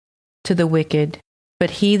be to the wicked,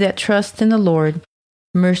 but he that trusts in the Lord,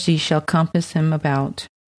 mercy shall compass him about."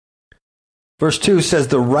 Verse 2 says,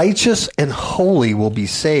 "The righteous and holy will be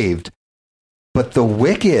saved, but the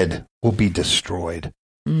wicked will be destroyed."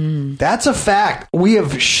 That's a fact. We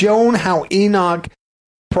have shown how Enoch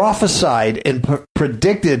prophesied and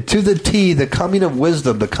predicted to the T the coming of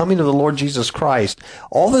wisdom, the coming of the Lord Jesus Christ.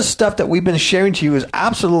 All this stuff that we've been sharing to you is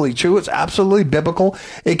absolutely true. It's absolutely biblical.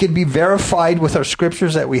 It can be verified with our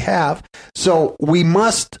scriptures that we have. So we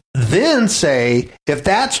must then say, if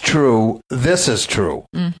that's true, this is true.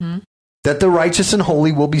 Mm-hmm. That the righteous and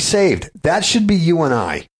holy will be saved. That should be you and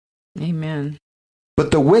I. Amen.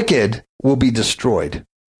 But the wicked will be destroyed.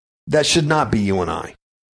 That should not be you and I.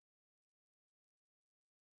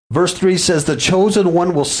 Verse 3 says, "The chosen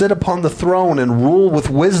one will sit upon the throne and rule with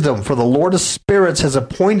wisdom, for the Lord of spirits has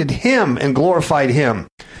appointed him and glorified him."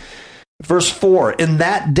 Verse 4, "In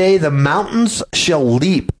that day the mountains shall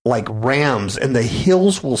leap like rams, and the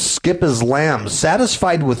hills will skip as lambs,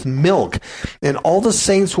 satisfied with milk, and all the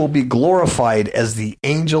saints will be glorified as the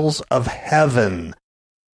angels of heaven."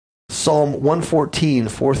 Psalm 114,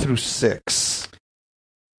 4-6.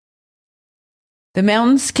 "The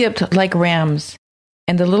mountains skipped like rams,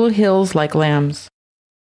 and the little hills like lambs.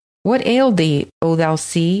 What ailed thee, O thou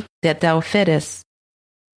sea, that thou feddest?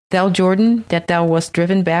 Thou Jordan, that thou wast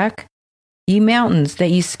driven back? Ye mountains, that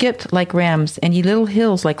ye skipped like rams, and ye little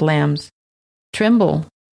hills like lambs. Tremble."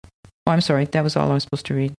 Oh, I'm sorry, that was all I was supposed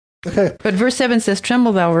to read. Okay. But verse 7 says,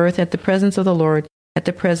 "Tremble, thou earth, at the presence of the Lord, at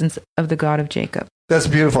the presence of the God of Jacob." That's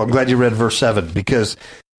beautiful. I'm glad you read verse 7 because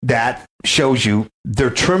that shows you they're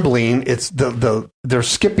trembling. It's they're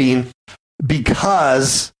skipping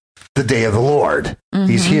because the day of the Lord.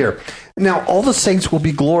 He's here. Now, all the saints will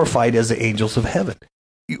be glorified as the angels of heaven.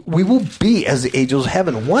 We will be as the angels of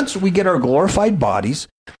heaven. Once we get our glorified bodies,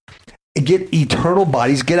 get eternal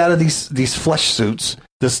bodies, get out of these flesh suits,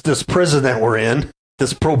 this prison that we're in,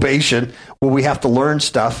 this probation where we have to learn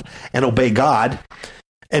stuff and obey God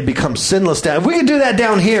and become sinless. If we can do that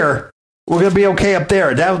down here, we're going to be okay up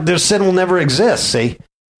there. Their sin will never exist, see?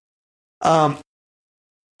 And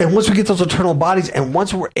once we get those eternal bodies, and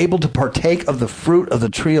once we're able to partake of the fruit of the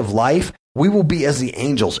tree of life, we will be as the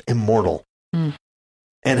angels, immortal, and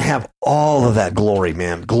have all of that glory,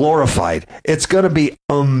 man, glorified. It's going to be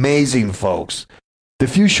amazing, folks. The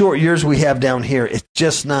few short years we have down here, it's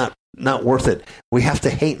just not worth it. We have to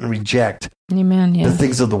hate and reject the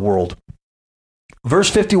things of the world.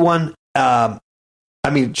 Verse 51,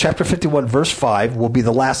 chapter 51, verse 5 will be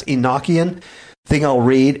the last Enochian thing I'll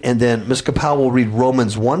read, and then Ms. Kapow will read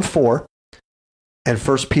Romans 1:4 and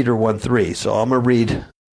 1 Peter 1:3. So I'm going to read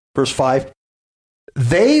verse 5.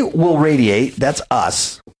 They will radiate, that's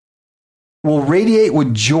us, will radiate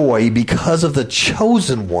with joy because of the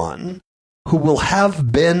chosen one who will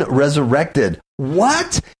have been resurrected.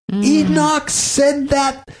 What? Enoch said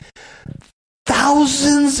that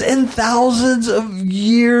thousands and thousands of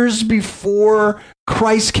years before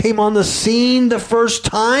Christ came on the scene the first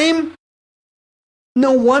time?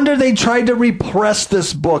 No wonder they tried to repress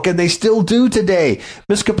this book, and they still do today.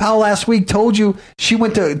 Miss Kapow last week told you she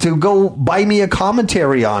went to go buy me a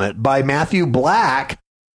commentary on it by Matthew Black,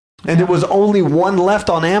 and there was only one left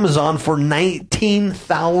on Amazon for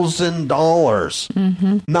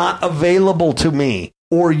 $19,000. Not available to me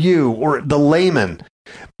or you or the layman.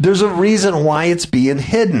 There's a reason why it's being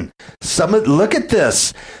hidden. Look at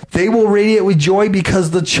this. They will radiate with joy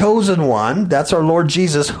because the chosen one, that's our Lord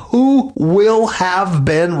Jesus, who will have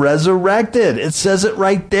been resurrected. It says it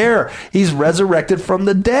right there. He's resurrected from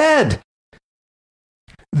the dead.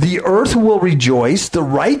 The earth will rejoice. The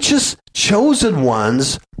righteous chosen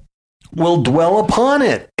ones will dwell upon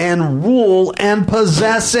it and rule and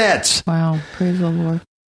possess it. Wow. Praise the Lord.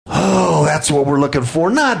 Oh, that's what we're looking for,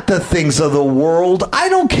 not the things of the world. I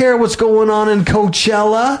don't care what's going on in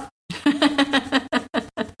Coachella,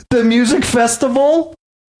 the music festival.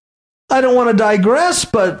 I don't want to digress,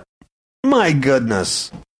 but my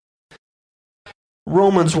goodness.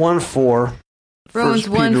 Romans 1:4. Romans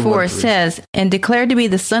 1:4 says, and declared to be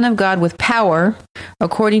the Son of God with power,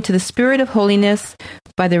 according to the Spirit of holiness,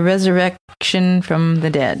 by the resurrection from the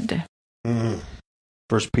dead. 1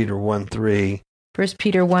 Peter 1:3. 1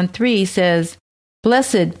 Peter 1:3 says,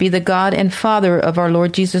 blessed be the God and Father of our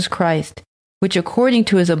Lord Jesus Christ, which according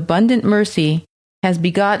to his abundant mercy has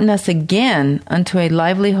begotten us again unto a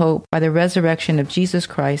lively hope by the resurrection of Jesus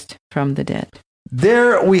Christ from the dead.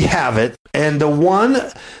 There we have it. And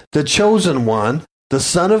the chosen one, the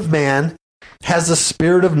Son of Man, has the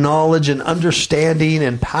spirit of knowledge and understanding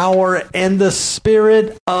and power and the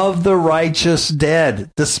spirit of the righteous dead,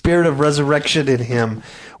 the spirit of resurrection in him,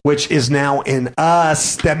 which is now in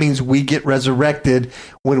us. That means we get resurrected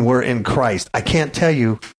when we're in Christ. I can't tell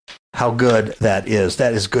you how good that is.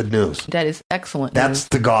 That is good news. That is excellent That's news.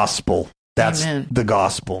 the gospel. That's Amen. the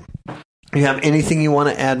gospel. You have anything you want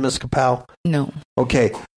to add, Ms. Kapow? No.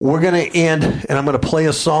 Okay, we're going to end, and I'm going to play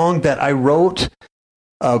a song that I wrote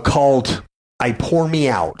called I Pour Me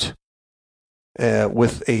Out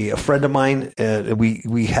with a friend of mine.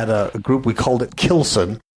 We had a group, we called it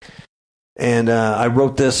Kilson. And I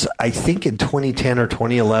wrote this, I think, in 2010 or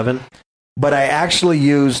 2011. But I actually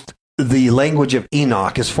used the language of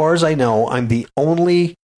Enoch. As far as I know, I'm the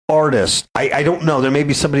only artist. I don't know. There may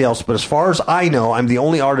be somebody else. But as far as I know, I'm the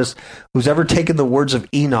only artist who's ever taken the words of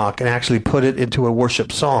Enoch and actually put it into a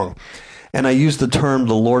worship song. And I used the term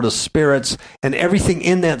the Lord of Spirits. And everything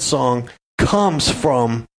in that song comes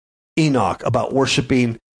from Enoch about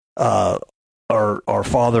worshiping our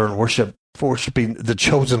Father and worshiping the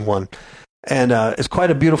chosen one. And it's quite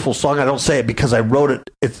a beautiful song. I don't say it because I wrote it.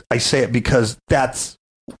 I say it because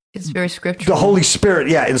It's very scriptural. the Holy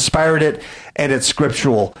Spirit, inspired it, and it's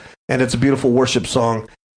scriptural, and it's a beautiful worship song.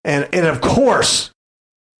 And of course,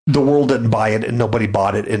 the world didn't buy it, and nobody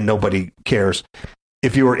bought it, and nobody cares.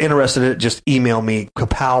 If you were interested in it, just email me,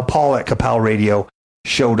 Paul at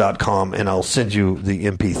KapowRadioShow.com, and I'll send you the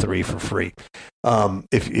MP3 for free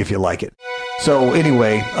if you like it. So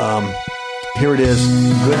anyway, here it is.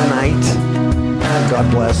 Good night.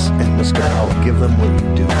 God bless. And Mr. Kapow, give them what you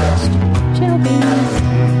do best. Chill beans.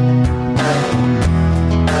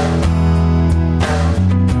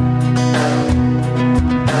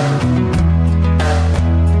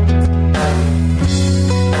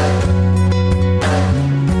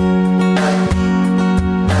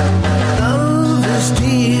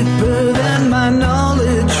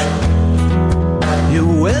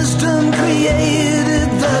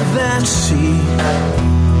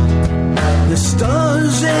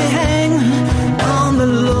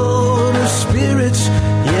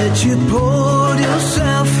 Yet you poured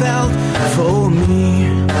yourself out for me.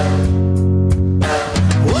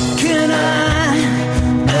 What can I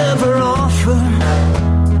ever offer?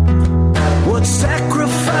 What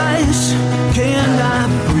sacrifice can I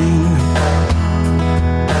bring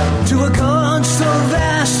to a God so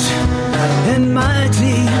vast and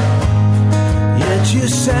mighty? Yet you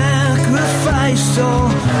sacrificed all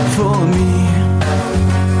for me.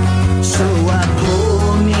 So I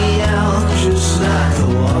pour me out just like the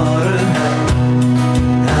water.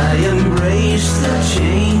 I embrace the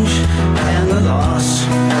change and the loss,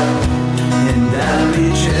 and I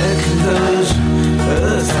reject those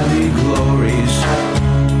earthly glories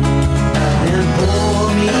and pour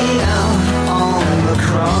me out on the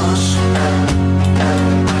cross.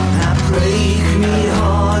 I break me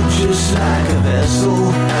heart just like a vessel,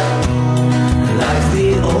 like the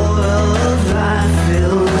oil of life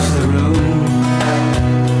fills the room.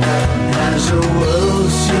 As the world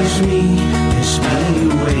sees me, it's me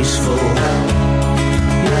wasteful,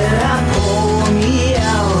 yet I pour me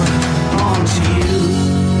out onto you.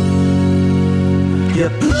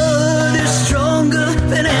 Your blood is stronger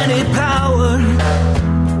than any power.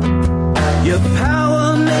 Your power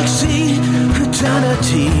makes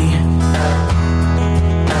eternity.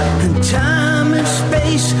 And time and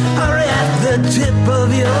space are at the tip of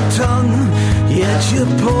your tongue. Yet you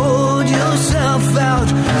poured yourself out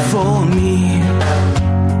for me.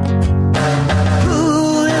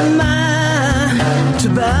 Who am I to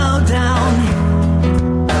bow down?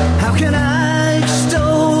 How can I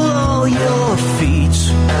extol all your feats?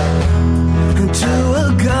 To a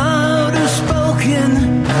God who spoke in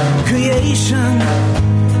creation,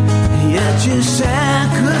 yet you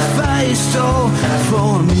sacrificed all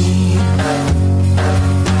for me.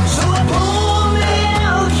 So I pour me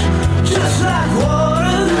out just like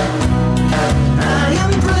water. I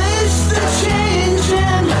embrace the change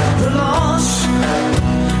and the loss,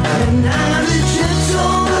 and I reject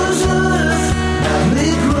all those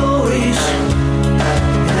earthly glories,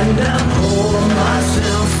 and I pour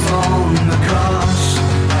myself on the cross.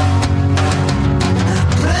 I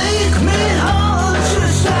break me heart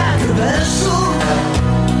just like a vessel.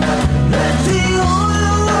 Let the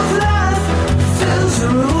oil of life fills the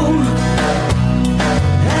room.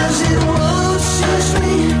 As it was, sees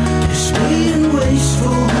me, it's being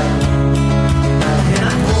wasteful, and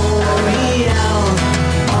I pour me out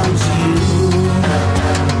onto you.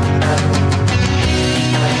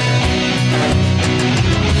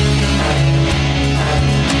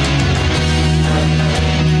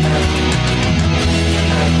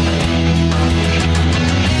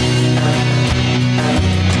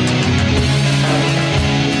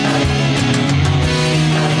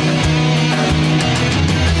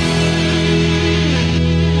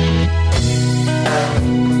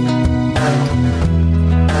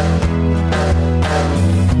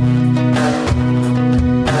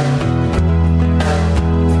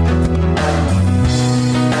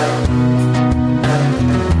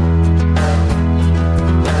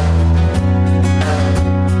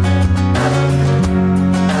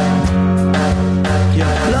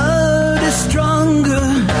 Your blood is stronger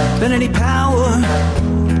than any power.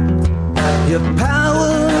 Your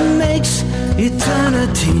power makes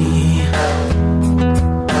eternity.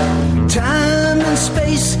 Time and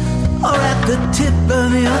space are at the tip of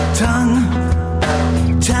your tongue.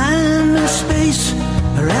 Time and space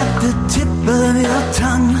are at the tip of your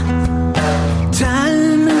tongue.